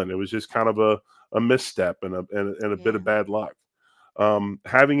violent. It was just kind of a misstep and a bit Yeah. of bad luck.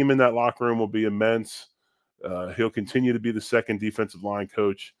 Having him in that locker room will be immense. He'll continue to be the second defensive line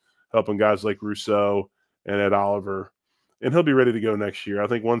coach, helping guys like Rousseau and Ed Oliver, and he'll be ready to go next year. I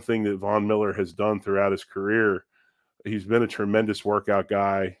think one thing that Von Miller has done throughout his career, he's been a tremendous workout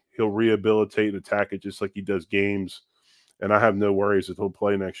guy. He'll rehabilitate and attack it just like he does games, and I have no worries that he'll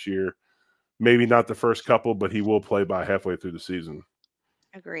play next year. Maybe not the first couple, but he will play by halfway through the season.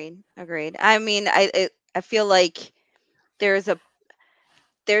 Agreed. Agreed. I mean, I feel like there's a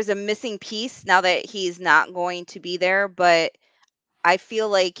there's a missing piece now that he's not going to be there, but I feel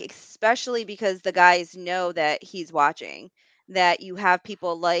like, especially because the guys know that he's watching, that you have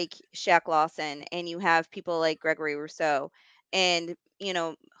people like Shaq Lawson and you have people like Gregory Rousseau and,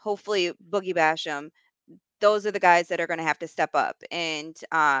 hopefully Boogie Basham. Those are the guys that are going to have to step up and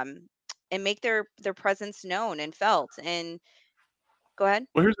make their presence known and felt. And go ahead.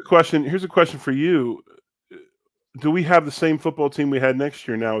 Well, here's a question. Here's a question for you. Do we have the same football team we had next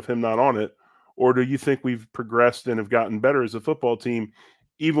year now with him not on it? Or do you think we've progressed and have gotten better as a football team,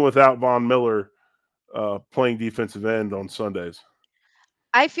 even without Von Miller playing defensive end on Sundays?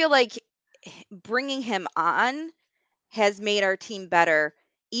 I feel like bringing him on has made our team better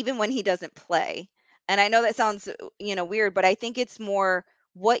even when he doesn't play. And I know that sounds, weird, but I think it's more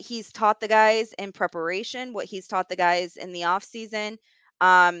what he's taught the guys in preparation, what he's taught the guys in the off season,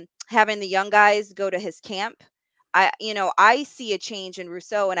 having the young guys go to his camp. I see a change in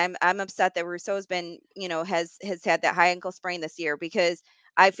Rousseau, and I'm upset that Rousseau's been, has had that high ankle sprain this year because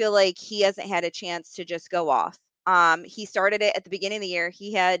I feel like he hasn't had a chance to just go off. He started it at the beginning of the year.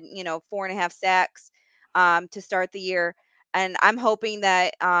 He had, 4.5 sacks to start the year, and I'm hoping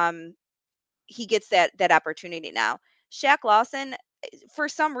that he gets that opportunity now. Shaq Lawson, for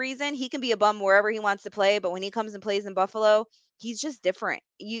some reason, he can be a bum wherever he wants to play, but when he comes and plays in Buffalo, he's just different.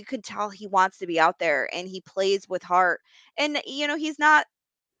 You could tell he wants to be out there and he plays with heart. And he's not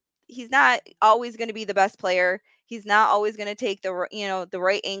always going to be the best player. He's not always going to take the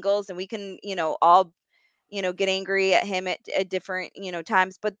right angles, and we can, all get angry at him at different,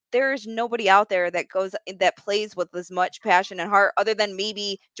 times. But there's nobody out there that plays with as much passion and heart other than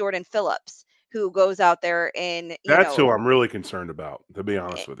maybe Jordan Phillips, who goes out there and, That's who I'm really concerned about, to be eh,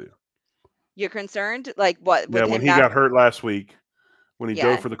 honest with you. you're concerned, like what Yeah, with when him he not. got hurt last week, when he dove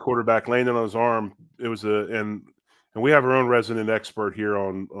Yeah, for the quarterback, landed on his arm, it was and we have our own resident expert here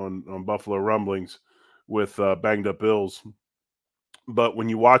on Buffalo Rumblings with banged up Bills. But when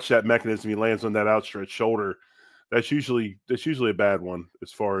you watch that mechanism, he lands on that outstretched shoulder. That's usually a bad one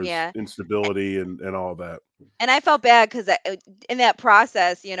as far as yeah. instability and all that. And I felt bad because in that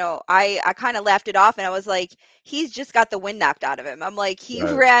process, I kind of laughed it off, and I was like, he's just got the wind knocked out of him. I'm like, he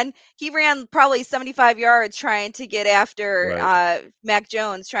Right, ran probably 75 yards trying to get after right. Mac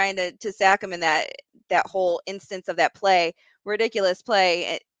Jones, trying to sack him in that whole instance of that play, ridiculous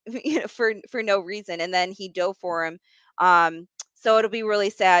play, for no reason, and then he dove for him. So it'll be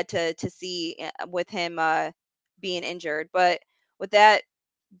really sad to see with him being injured, but with that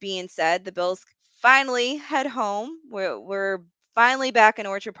being said, the Bills finally head home. We're finally back in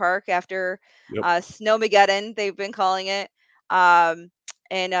Orchard Park after Yep. Snowmageddon, they've been calling it, um,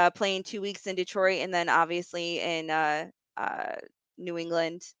 and playing 2 weeks in Detroit, and then obviously in uh, New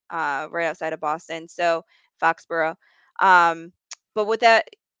England, right outside of Boston, so Foxborough. Um, but with that,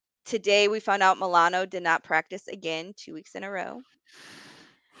 today we found out Milano did not practice again 2 weeks in a row.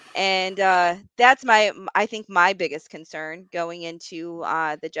 And that's I think my biggest concern going into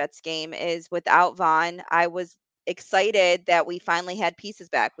the Jets game is without Vaughn. I was excited that we finally had pieces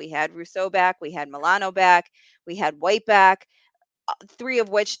back. We had Rousseau back, we had Milano back, we had White back, three of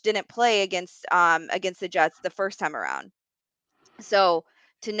which didn't play against the Jets the first time around. So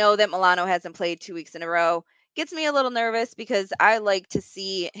to know that Milano hasn't played 2 weeks in a row gets me a little nervous because I like to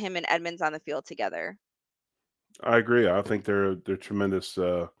see him and Edmonds on the field together. I agree. I think they're tremendous.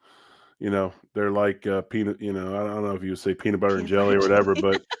 They're like peanut. I don't know if you would say peanut butter and Peanut butter jelly or and whatever,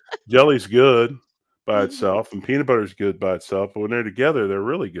 jelly. but jelly's good by Mhm. itself, and peanut butter's good by itself. But when they're together, they're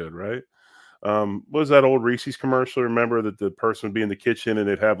really good, right? What was that old Reese's commercial? Remember that the person would be in the kitchen and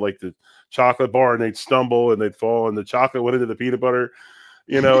they'd have like the chocolate bar and they'd stumble and they'd fall and the chocolate went into the peanut butter.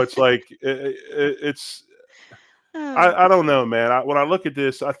 It's like it's Oh, I don't know, man. When I look at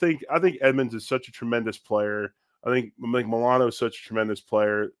this, I think Edmonds is such a tremendous player. I think Milano is such a tremendous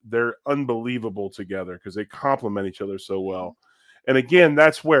player. They're unbelievable together because they complement each other so well. And again,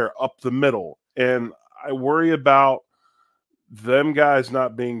 that's where up the middle. And I worry about them guys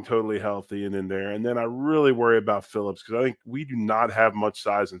not being totally healthy and in there. And then I really worry about Phillips because I think we do not have much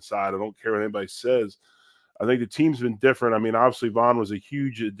size inside. I don't care what anybody says. I think the team's been different. I mean, obviously Vaughn was a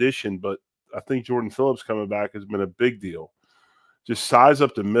huge addition, but I think Jordan Phillips coming back has been a big deal. Just size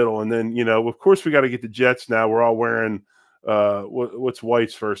up the middle, and then of course, we got to get the Jets now. We're all wearing what's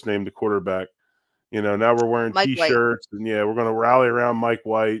White's first name, the quarterback. Now we're wearing Mike White. T-shirts, and we're going to rally around Mike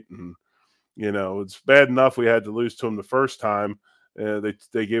White, and it's bad enough we had to lose to him the first time.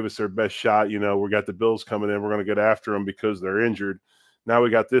 They gave us their best shot. We got the Bills coming in. We're going to get after them because they're injured. Now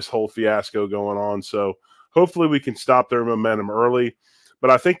we got this whole fiasco going on. So hopefully we can stop their momentum early. But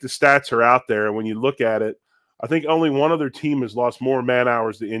I think the stats are out there, and when you look at it, I think only one other team has lost more man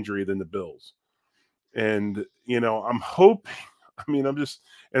hours to injury than the Bills. And I'm hoping. I mean,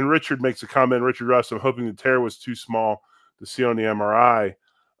 and Richard makes a comment. Richard Russ. I'm hoping the tear was too small to see on the MRI.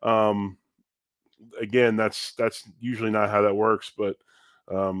 Again, that's usually not how that works, but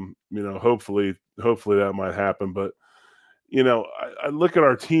hopefully that might happen. But I look at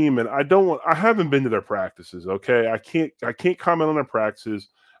our team and I haven't been to their practices. Okay. I can't comment on their practices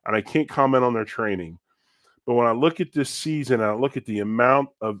and I can't comment on their training. But when I look at this season and I look at the amount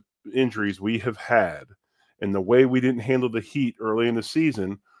of injuries we have had and the way we didn't handle the heat early in the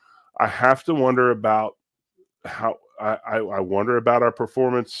season, I have to wonder about how I wonder about our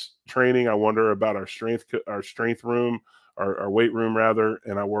performance training. I wonder about our strength room, our weight room rather,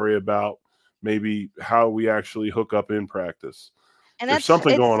 and I worry about maybe how we actually hook up in practice. And There's that's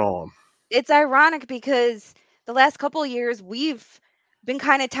something going on. it's ironic because the last couple of years we've been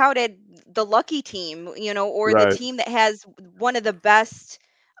kind of touted the lucky team, or the Right, team that has one of the best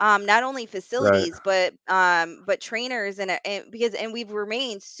not only right, facilities but trainers and we've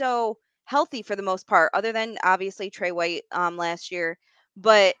remained so healthy for the most part other than obviously Trey White last year.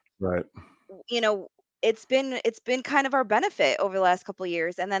 But right. you know, it's been kind of our benefit over the last couple of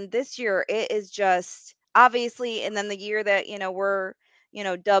years. And then this year it is just obviously, and then the year that, we're,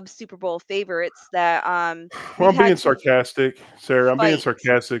 dubbed Super Bowl favorites that Well, we've I'm being had to sarcastic, Sarah. I'm being fight.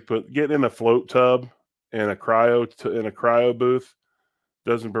 sarcastic, but getting in a float tub and in a cryo booth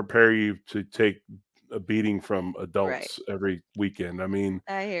doesn't prepare you to take a beating from Right. adults every weekend. I mean,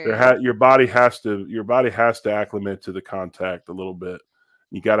 I hear you. your body has to acclimate to the contact a little bit.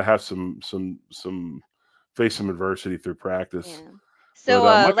 You got to have some face some adversity through practice. Yeah. But So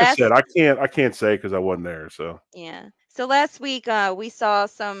like I said, last I can't say because I wasn't there. So Yeah. So last week, we saw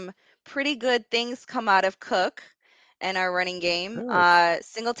some pretty good things come out of Cook and our running game. yes,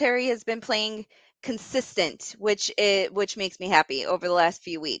 Singletary has been playing consistent, which makes me happy over the last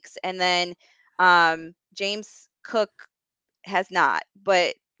few weeks. And then James Cook has not.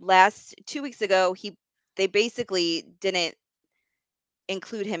 But last 2 weeks ago, they basically didn't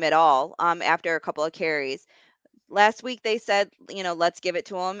include him at all after a couple of carries. Last week they said, let's give it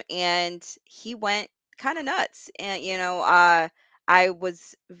to him, and he went kind of nuts. And I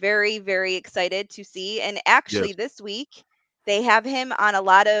was very, very excited to see. And yes. actually, this week they have him on a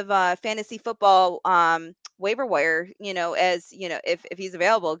lot of fantasy football waiver wire. As if he's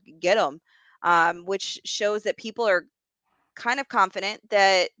available, get him. Which shows that people are kind of confident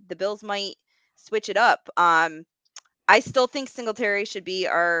that the Bills might switch it up. I still think Singletary should be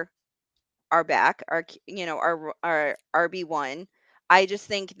our back, our RB1. I just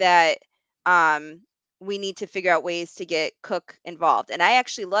think that um we need to figure out ways to get Cook involved. And I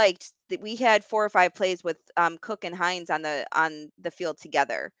actually liked that we had 4 or 5 plays with Cook and Hines on the field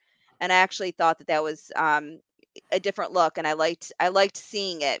together. And I actually thought that was a different look, and I liked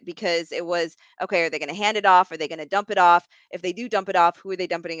seeing it because it was okay, are they going to hand it off, are they going to dump it off? If they do dump it off, who are they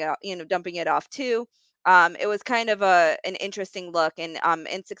dumping it off to? It was kind of an interesting look, and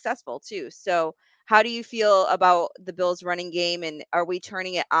successful too. So how do you feel about the Bills running game, and are we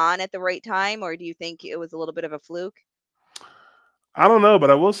turning it on at the right time, or do you think it was a little bit of a fluke? I don't know, but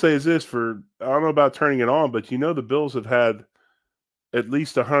I will say is this for I don't know about turning it on, but the Bills have had at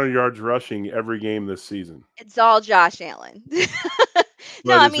least 100 yards rushing every game this season. It's all Josh Allen.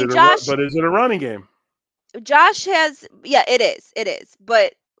 No, I mean But is it a running game? Josh has, yeah, it is. It is.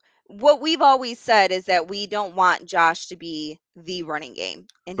 But what we've always said is that we don't want Josh to be the running game,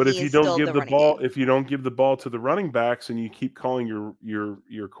 and But he is still the running game. if you don't give the ball to the running backs and you keep calling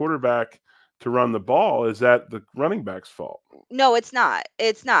your quarterback to run the ball, is that the running back's fault? No, it's not.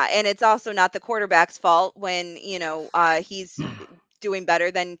 It's not. And it's also not the quarterback's fault when, he's doing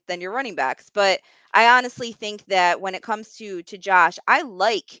better than your running backs. But I honestly think that when it comes to Josh, I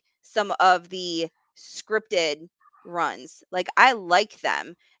like some of the scripted runs. Like I like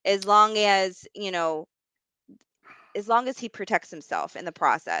them as long as, as long as he protects himself in the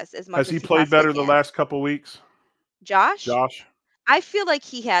process as much Has as he he played possibly better the can. last couple weeks, Josh, Josh? I feel like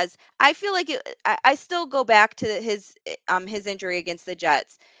he has. I feel like I still go back to his injury against the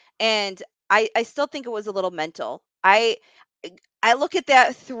Jets, and I still think it was a little mental. I look at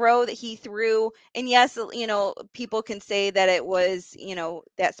that throw that he threw, and yes, people can say that it was,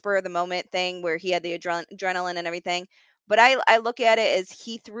 that spur of the moment thing where he had the adrenaline and everything. But I look at it as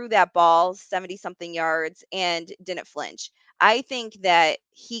he threw that ball 70 something yards and didn't flinch. I think that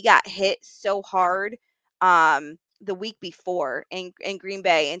he got hit so hard the week before in Green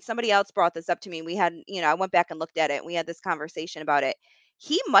Bay, and somebody else brought this up to me. We had, I went back and looked at it, and we had this conversation about it.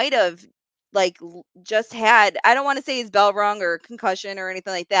 He might have like just had, I don't want to say his bell rung or concussion or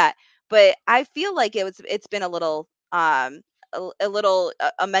anything like that, but I feel like it's been a little a little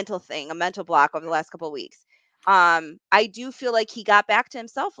a mental thing, a mental block over the last couple of weeks. I do feel like he got back to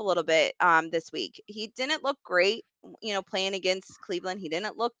himself a little bit this week. He didn't look great, playing against Cleveland. He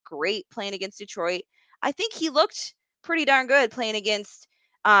didn't look great playing against Detroit. I think he looked pretty darn good playing against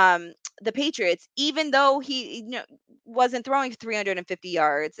um the Patriots, even though he wasn't throwing 350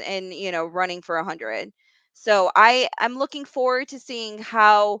 yards and running for 100. So I'm looking forward to seeing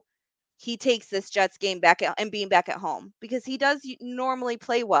how he takes this Jets game back and being back at home, because he does normally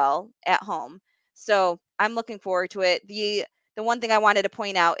play well at home. So I'm looking forward to it. The one thing I wanted to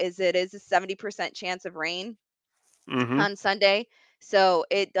point out is it is a 70% chance of rain Mm-hmm. on Sunday. So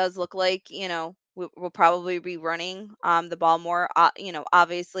it does look like, we'll probably be running the ball more.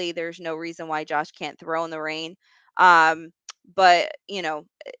 Obviously there's no reason why Josh can't throw in the rain. Um, but the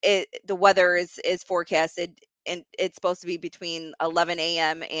weather is forecasted, and it's supposed to be between 11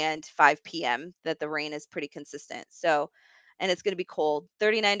 a.m. and 5 p.m. that the rain is pretty consistent. So, and it's going to be cold,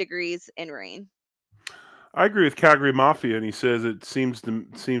 39 degrees and rain. I agree with Calgary Mafia, and he says it seems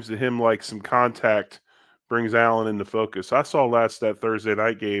to him like some contact brings Allen into focus. I saw that Thursday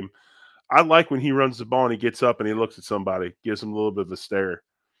night game. I like when he runs the ball and he gets up and he looks at somebody, gives him a little bit of a stare.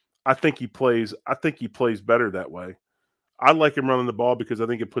 I think he plays. I think he plays better that way. I like him running the ball because I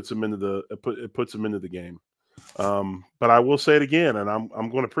think it puts him into it puts him into the game. But I will say it again, and I'm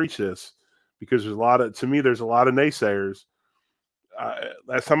going to preach this because there's a lot of naysayers.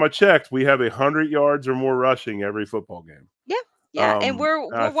 Last time I checked, we have 100 yards or more rushing every football game. Yeah. Yeah, and I we're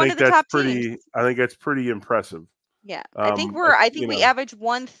one of think the that's top teams. pretty. I think that's pretty impressive. Yeah. But, I think we average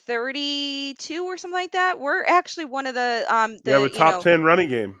 132 or something like that. We're actually one of we have a the, top 10 running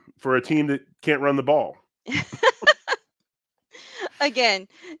game for a team that can't run the ball, again,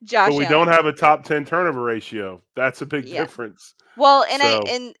 but Josh we don't Allen. have a top 10 turnover ratio. That's a big Yeah. difference. Well, So,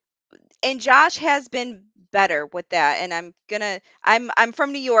 and Josh has been better with that. And I'm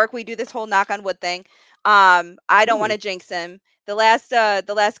from New York. We do this whole knock on wood thing. I don't want really, to jinx him. The last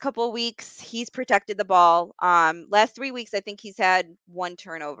couple of weeks he's protected the ball. Last 3 weeks I think he's had one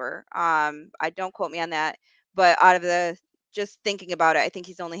turnover. I don't quote me on that, but out of the just thinking about it, I think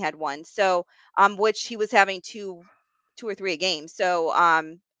he's only had one. So which he was having two or three a game. So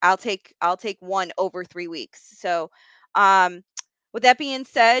I'll take one over 3 weeks. So um with that being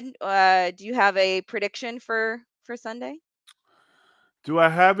said, do you have a prediction for Sunday? do I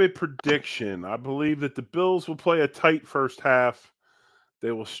have a prediction? I believe that the Bills will play a tight first half.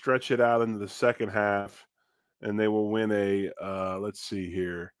 They will stretch it out into the second half, and they will win let's see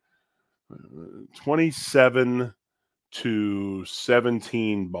here, 27-17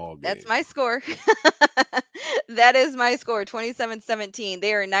 ball That's game. my score. That is my score, 27-17.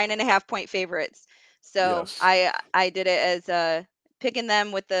 They are 9.5 point favorites. So Yes. I did it as picking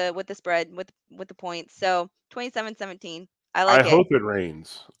them with the spread with the points. So 27-17. I I like it. hope it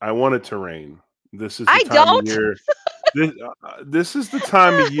rains. I want it to rain. This is the I time of don't. year. This is the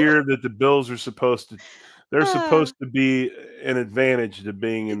time of year that the Bills are supposed to. They're supposed to be an advantage to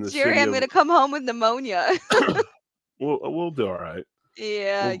being in the Jerry, city I'm of. gonna come home with pnumonia. We'll do all right.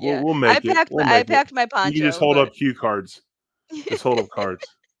 Yeah, yeah. We'll make it. We'll I make it. packed my You can just poncho, hold but up cue cards. Just hold up cards.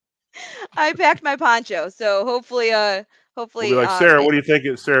 I packed my poncho. So We'll be hopefully like, Sarah, what it do you think?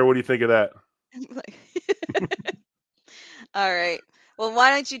 Sarah, what do you think of that? like all right. Well,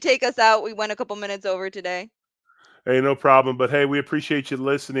 why don't you take us out? We went a couple minutes over today. Hey, no problem. But hey, we appreciate you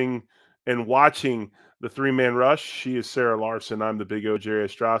listening and watching the Three Man Rush. She is Sara Larson. I'm the big O, Jerry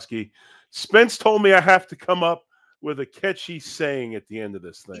Ostrowski. Spence told me I have to come up with a catchy saying at the end of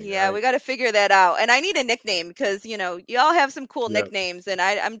this thing. All Yeah, right. we got to figure that out. And I need a nickname because, y'all have some cool Yeah. nicknames, and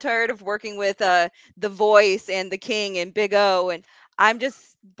I'm tired of working with The Voice and The King and Big O, and I'm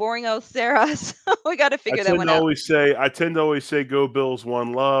just boring old Sarah, so we got to figure that one out. I tend to always say "Go Bills,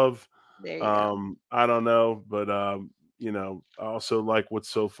 One Love." There you go. I don't know, but I also like "What's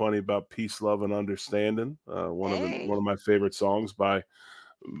So Funny About Peace, Love, and Understanding." One Hey, of my favorite songs by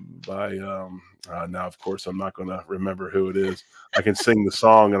now. Of course, I'm not going to remember who it is. I can sing the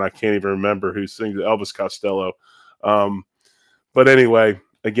song, and I can't even remember who sings it. Elvis Costello. Um, but anyway,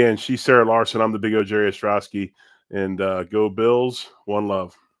 again, she's Sarah Larson. I'm the Big O Jerry Ostrowski, and go Bills, one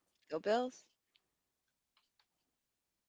love. go Bills.